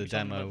about back. The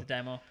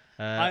demo.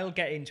 I'll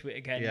get into it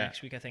again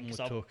next week, I think.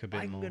 We'll talk a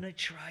bit more. I'm going to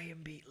try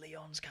and beat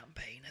Leon's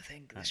campaign, I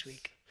think, this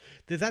week.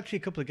 There's actually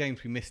a couple of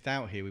games we missed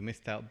out here. We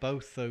missed out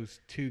both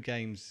those 2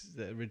 games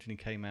that originally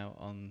came out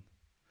on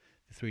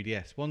the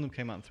 3DS. One of them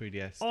came out on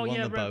 3DS. The one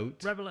on the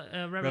boat. Revelations.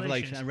 And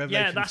Revelations.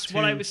 Yeah, that's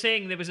what I was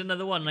saying. There was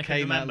another one I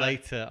can't remember. Came out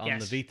later on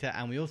the Vita,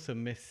 and we also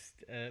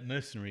missed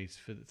Mercenaries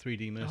for the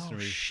 3D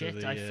Mercenaries. Oh shit!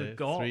 For the, I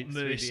forgot 3DS.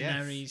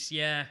 Mercenaries.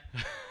 Yeah.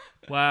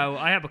 Wow,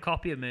 I have a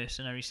copy of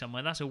Mercenaries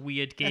somewhere. That's a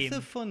weird game. It's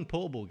a fun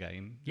portable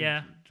game.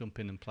 Yeah. Jump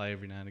in and play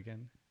every now and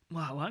again.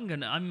 Wow,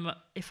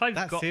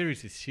 that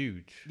series is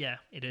huge. Yeah,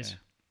 it is. Yeah.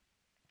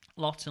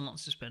 Lots and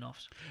lots of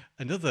spin-offs.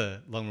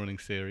 Another long-running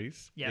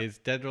series is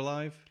Dead or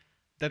Alive.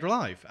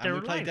 And we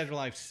played Dead or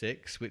Alive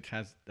 6, which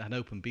has an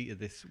open beta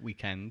this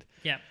weekend.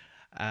 Yeah.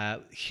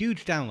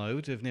 Huge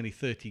download of nearly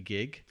 30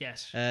 gig.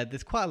 Yes.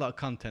 There's quite a lot of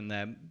content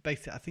there.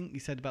 Basically, I think you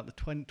said about the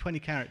 20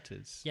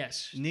 characters.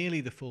 Yes.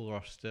 Nearly the full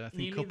roster. I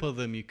think a couple of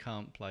them you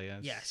can't play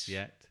as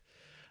yet.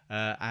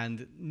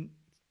 And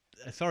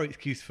a sorry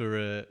excuse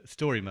for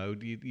story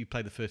mode. You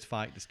play the first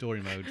fight, the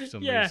story mode for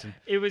some reason.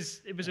 It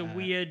was a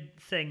weird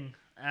thing.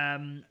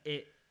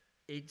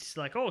 It's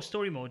like,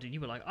 story mode, and you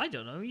were like, I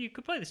don't know, you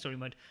could play the story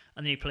mode,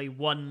 and then you play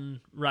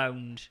one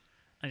round.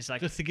 And it's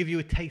like, just to give you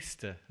a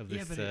taster of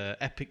this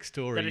epic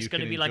story. That it's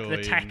going to be like the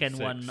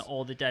Tekken one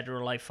or the Dead or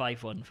Alive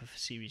 5 one for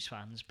series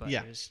fans. But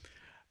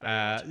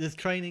there's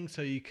training,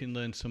 so you can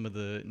learn some of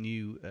the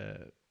new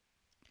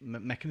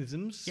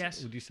mechanisms,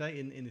 yes, would you say,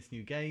 in this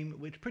new game,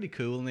 which are pretty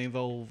cool, and they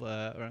involve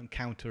around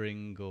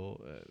countering or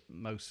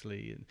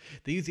mostly. And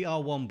they use the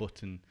R1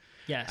 button.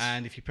 yes.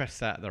 And if you press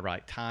that at the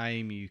right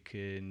time, you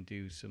can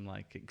do some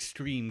like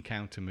extreme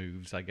counter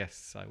moves, I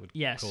guess I would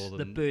call them.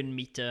 The burn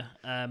meter.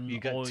 You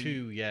got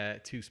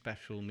two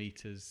special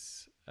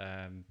meters.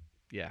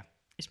 Yeah.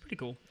 It's pretty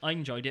cool. I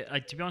enjoyed it.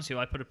 To be honest with you,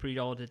 I put a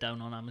pre-order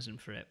down on Amazon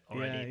for it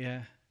already.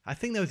 Yeah. I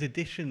think those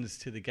additions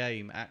to the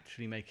game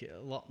actually make it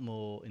a lot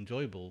more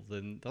enjoyable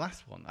than the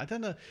last one. I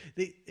don't know.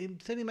 It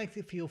certainly makes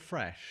it feel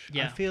fresh.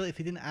 Yeah. I feel if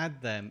you didn't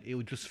add them, it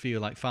would just feel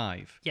like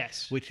 5.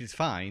 Yes. Which is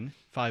fine.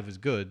 5 was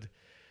good.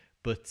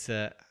 But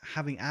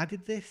having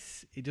added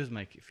this, it does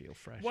make it feel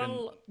fresh.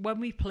 Well, when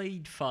we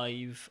played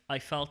 5, I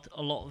felt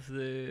a lot of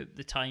the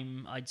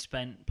time I'd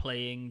spent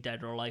playing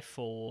Dead or Alive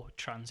 4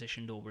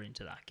 transitioned over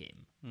into that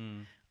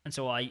game. And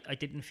so I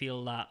didn't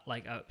feel that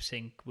like out of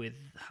sync with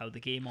how the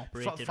game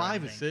operated.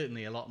 5 is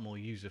certainly a lot more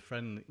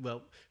user-friendly.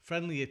 Well,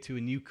 friendlier to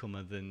a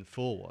newcomer than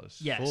 4 was.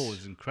 Yes. 4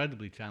 was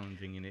incredibly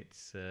challenging in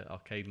its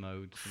arcade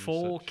modes.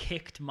 4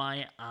 kicked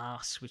my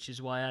ass, which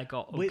is why I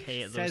got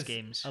okay at those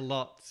games. A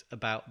lot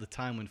about the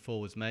time when 4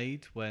 was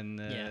made, when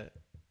the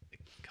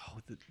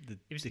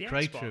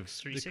creator of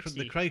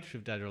the creator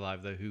of Dead or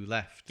Alive, though, who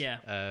left.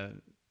 Yeah.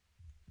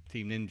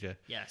 Team Ninja.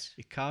 Yes.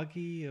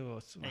 Ikagi,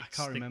 I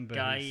can't remember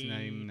his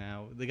name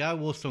now. The guy who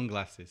wore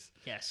sunglasses.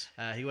 Yes.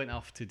 He went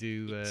off to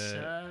do.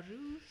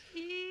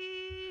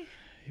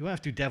 He went off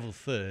to do Devil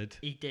Third.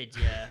 He did,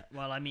 yeah.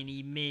 Well, I mean,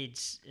 he made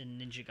a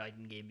Ninja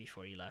Gaiden game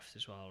before he left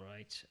as well,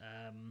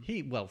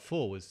 right?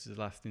 4 was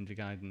the last Ninja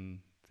Gaiden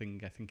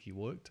thing I think he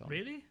worked on.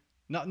 Really?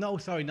 No,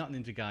 sorry, not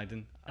Ninja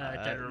Gaiden.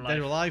 Dead or Alive. Dead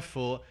or Alive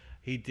 4.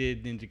 He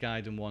did Ninja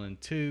Gaiden 1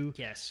 and 2.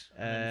 Yes.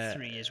 And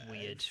 3 is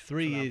weird.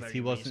 3 is he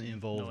wasn't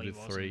involved with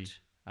 3.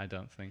 I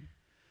don't think.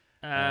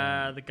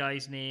 The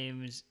guy's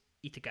name is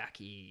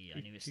Itagaki. I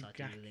knew it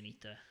started with an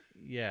Ita.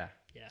 Yeah.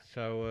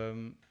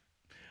 So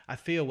I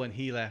feel when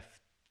he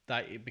left,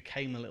 that it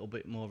became a little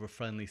bit more of a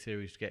friendly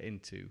series to get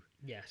into.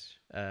 Yes.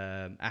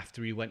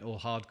 After he went all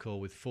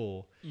hardcore with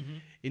 4.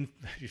 Mm-hmm.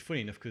 It's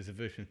funny enough because the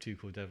version of 2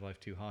 called Dead or Alive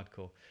 2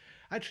 Hardcore.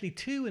 Actually,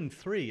 2 and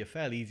 3 are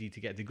fairly easy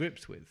to get to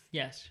grips with.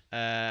 Yes.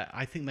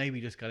 I think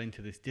maybe just got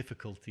into this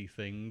difficulty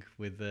thing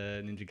with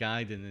Ninja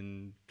Gaiden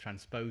and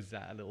transposed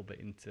that a little bit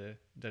into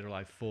Dead or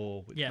Alive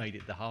 4, which made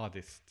it the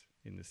hardest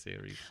in the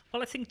series.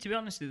 Well, I think, to be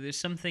honest with you, there's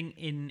something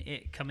in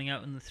it coming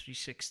out on the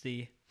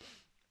 360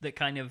 that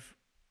kind of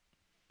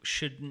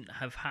shouldn't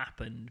have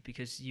happened,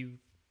 because you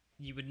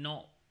would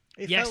not...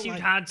 Yes, you'd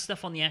had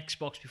stuff on the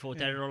Xbox before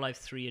Dead or Alive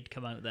 3 had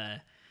come out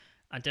there.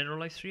 And Dead or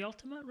Alive 3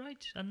 Ultimate,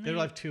 right? And Dead or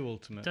Alive 2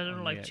 Ultimate. Dead or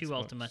Alive 2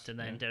 Ultimate, and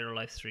then Dead or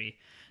Alive 3.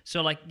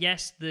 So, like,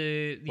 yes,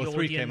 the audience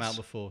 3 came out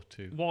before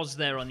 2. Was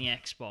there on the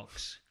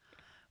Xbox.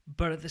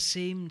 But at the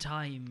same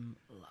time...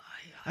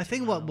 I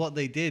think what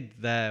they did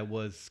there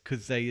was,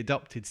 because they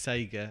adopted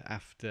Sega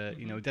after,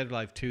 Dead or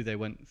Alive 2, they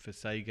went for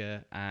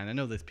Sega. And I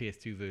know there's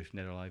PS2 version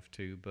Dead or Alive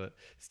 2, but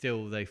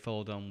still they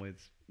followed on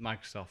with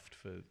Microsoft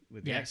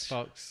with the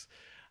Xbox.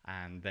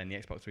 And then the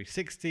Xbox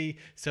 360.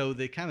 So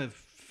they kind of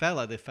fell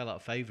out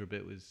of favour a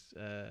bit with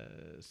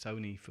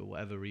Sony for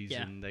whatever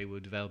reason. They were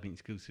developing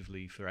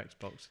exclusively for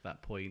Xbox at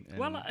that point. And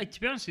well, to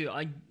be honest with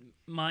you,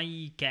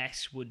 my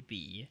guess would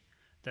be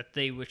that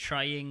they were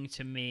trying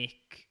to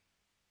make...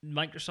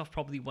 Microsoft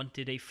probably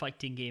wanted a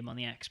fighting game on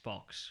the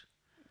Xbox,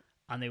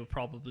 and they were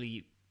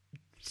probably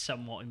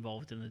somewhat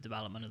involved in the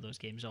development of those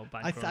games. Or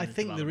I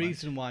think the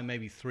reason why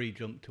maybe 3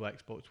 jumped to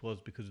Xbox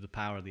was because of the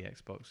power of the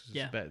Xbox.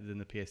 It's better than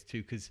the PS2,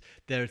 because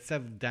there are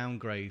several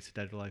downgrades to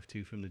Dead or Alive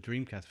 2 from the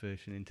Dreamcast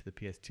version into the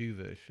PS2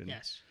 version.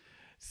 Yes.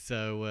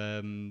 So,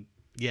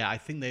 I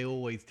think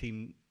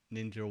Team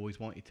Ninja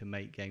always wanted to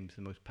make games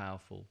the most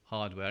powerful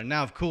hardware. And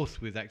now, of course,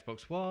 with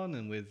Xbox One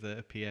and with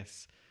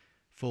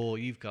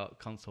PS4, you've got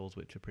consoles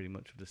which are pretty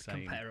much of the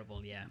same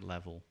comparable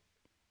level.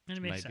 And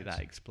it makes sense.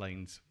 That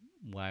explains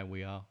where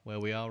we are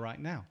right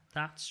now.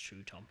 That's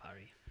true, Tom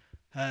Parry.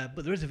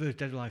 But there is a version of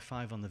Dead or Alive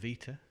 5 on the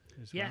Vita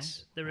as well.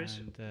 Yes, there is.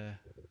 And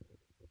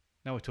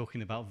now we're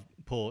talking about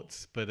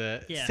ports,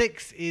 but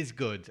 6 is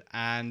good,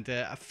 and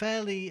a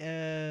fairly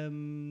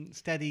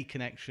steady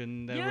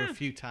connection. There were a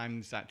few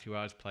times actually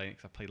where I was playing,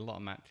 because I played a lot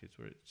of matches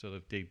where it sort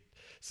of did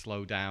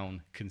slow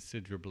down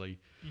considerably.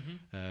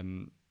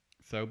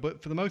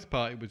 But for the most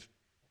part, it was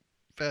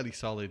fairly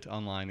solid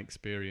online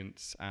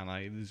experience, and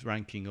I was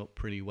ranking up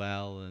pretty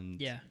well.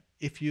 And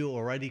if you're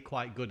already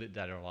quite good at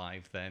Dead or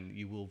Alive, then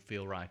you will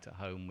feel right at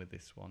home with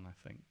this one,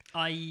 I think.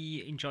 I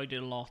enjoyed it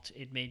a lot.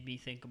 It made me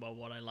think about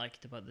what I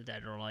liked about the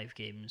Dead or Alive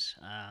games,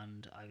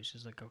 and I was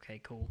just like,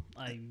 okay, cool,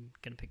 I'm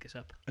going to pick this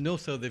up. And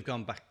also, they've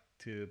gone back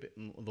to a bit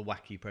more of the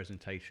wacky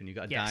presentation. You've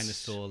got a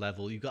dinosaur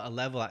level. You've got a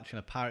level, actually,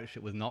 a pirate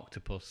ship with an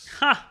octopus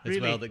as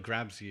well that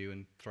grabs you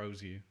and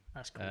throws you.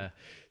 That's cool.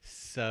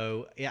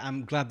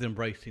 I'm glad they're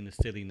embracing the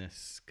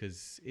silliness,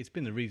 because it's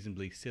been a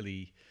reasonably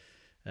silly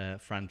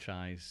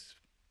franchise,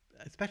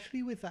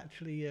 especially with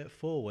actually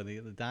 4, where they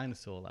get the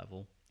dinosaur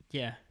level.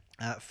 Yeah.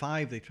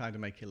 5, they tried to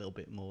make it a little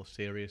bit more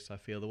serious, I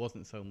feel. There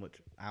wasn't so much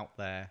out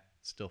there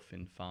stuff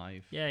in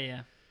 5.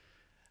 Yeah.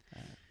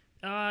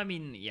 I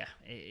mean, yeah,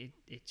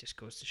 it just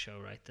goes to show,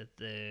 right,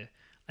 that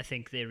I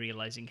think they're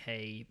realizing,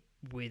 hey,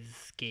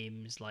 with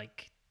games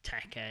like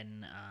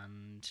Tekken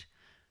and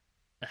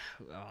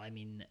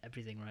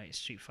everything, right,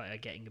 Street Fighter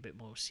getting a bit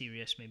more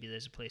serious, maybe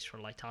there's a place for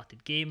a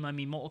light-hearted game. I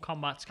mean, Mortal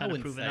Kombat's kind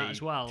of proven that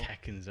as well.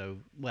 Tekken's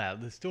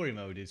the story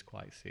mode is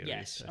quite serious.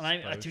 Yes,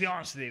 and to be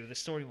honest with you, the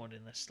story mode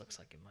in this looks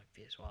like it might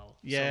be as well.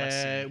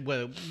 Yeah,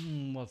 well,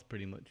 it was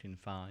pretty much in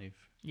 5.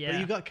 Yeah, but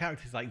you've got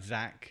characters like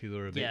Zack who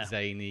are a bit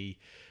zany.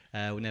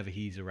 Whenever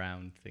he's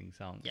around, things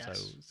aren't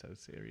so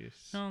serious.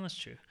 No, that's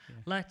true. Yeah.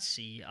 Let's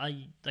see.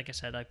 Like I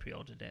said, I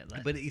pre-ordered it.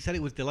 But he said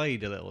it was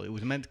delayed a little. It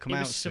was meant to come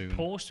out soon. It was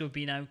supposed to have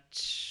been out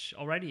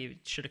already. It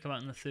should have come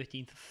out on the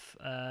 13th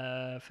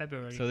of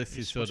February. So this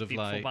is sort of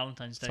like,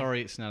 Valentine's Day.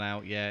 Sorry, it's not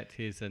out yet.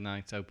 Here's a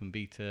nice open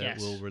beta. Yes.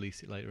 We'll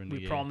release it later in the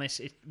year. We promise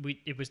it.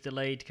 It was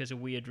delayed because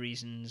of weird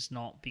reasons,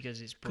 not because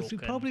it's broken.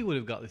 Because we probably would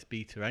have got this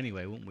beta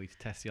anyway, wouldn't we, to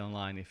test it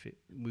online if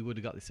we would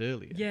have got this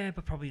earlier. Yeah,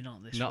 but probably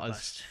not this. Not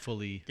as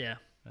fully. Yeah.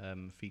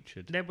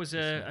 Featured. There was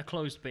a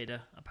closed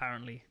beta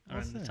apparently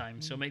around the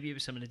time, so maybe it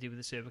was something to do with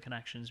the server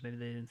connections. Maybe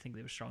they didn't think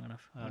they were strong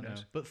enough. Who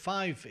knows? But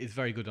 5 is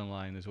very good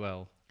online as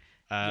well.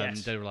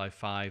 Dead or Alive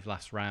 5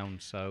 last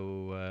round,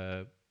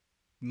 so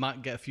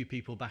might get a few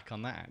people back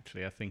on that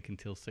actually. I think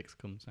until 6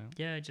 comes out.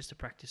 Yeah, just to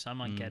practice. I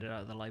might get it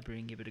out of the library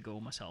and give it a go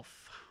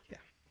myself. Yeah.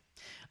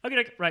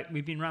 Okay, right.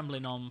 We've been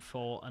rambling on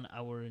for an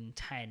hour and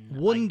 10.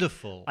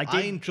 Wonderful.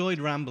 I enjoyed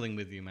rambling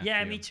with you, Matthew.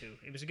 Yeah, me too.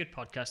 It was a good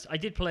podcast. I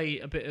did play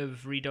a bit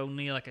of Read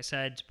Only, like I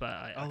said, but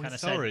I kind of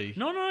said...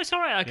 No, it's all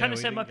right. I kind of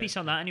said my piece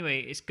on that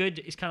anyway. It's good.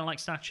 It's kind of like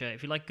Snatcher.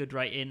 If you like good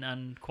writing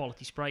and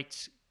quality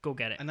sprites, go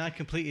get it. And I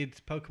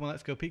completed Pokemon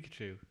Let's Go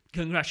Pikachu.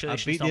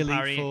 Congratulations, I beat the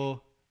Elite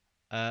Four,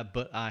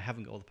 but I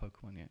haven't got all the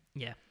Pokemon yet.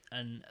 Yeah,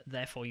 and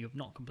therefore you have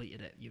not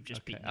completed it. You've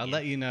just beaten I'll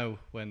let you know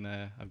when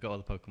I've got all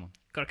the Pokemon.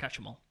 Got to catch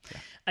them all. Yeah.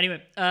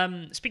 Anyway,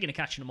 speaking of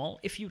catching them all,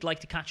 if you'd like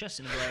to catch us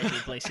in a variety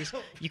of places,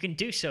 you can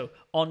do so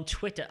on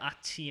Twitter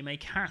at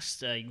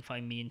TMAcast. You can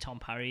find me and Tom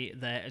Parry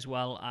there as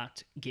well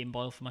at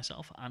GameBoyle for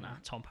myself and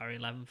at Tom Parry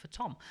 11 for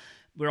Tom.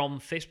 We're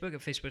on Facebook at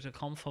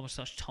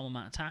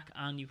facebook.com/TomAttack,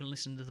 and you can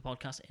listen to the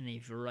podcast in a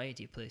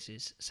variety of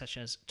places, such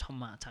as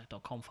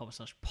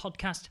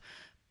tomattack.com/podcast.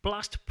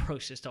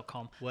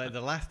 blastprocess.com, where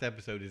the last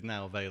episode is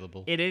now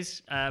available. It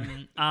is,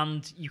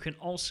 and you can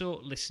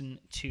also listen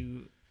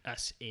to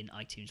us in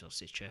iTunes or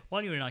Stitcher.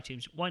 While you're in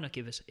iTunes, why not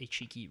give us a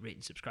cheeky rate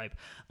and subscribe?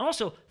 And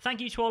also,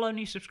 thank you to all our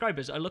new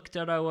subscribers. I looked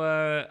at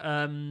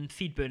our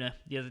feed burner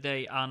the other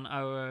day, and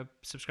our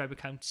subscriber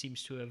count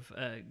seems to have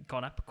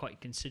gone up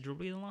quite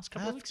considerably in the last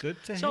couple of weeks.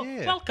 That's good to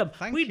hear. So, welcome.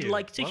 We'd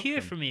like to welcome.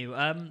 hear from you.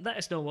 Let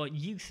us know what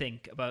you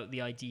think about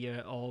the idea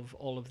of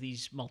all of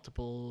these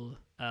multiple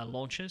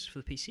launchers for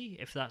the PC,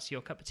 if that's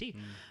your cup of tea.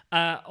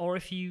 Or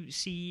if you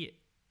see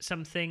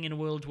something in a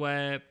world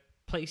where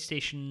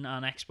PlayStation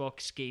and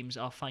Xbox games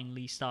are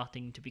finally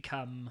starting to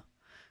become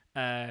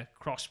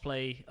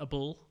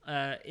cross-playable.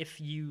 If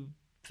you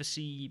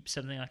foresee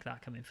something like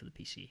that coming for the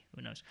PC,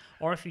 who knows?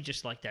 Or if you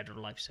just like Dead or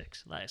Alive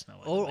 6, let us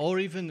know. Or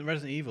even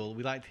Resident Evil.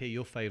 We'd like to hear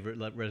your favourite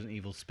Resident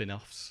Evil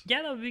spin-offs.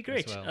 Yeah, that would be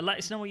great. Well. Let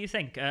us know what you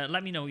think.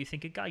 Let me know what you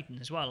think of Gaiden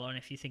as well, and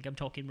if you think I'm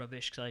talking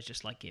rubbish because I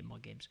just like Game Boy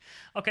games.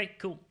 Okay,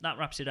 cool. That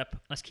wraps it up.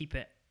 Let's keep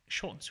it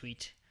short and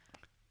sweet.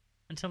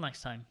 Until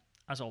next time,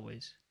 as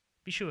always,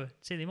 be sure to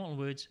say the immortal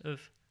words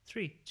of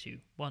 3, 2,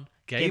 1.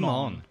 Game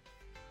on.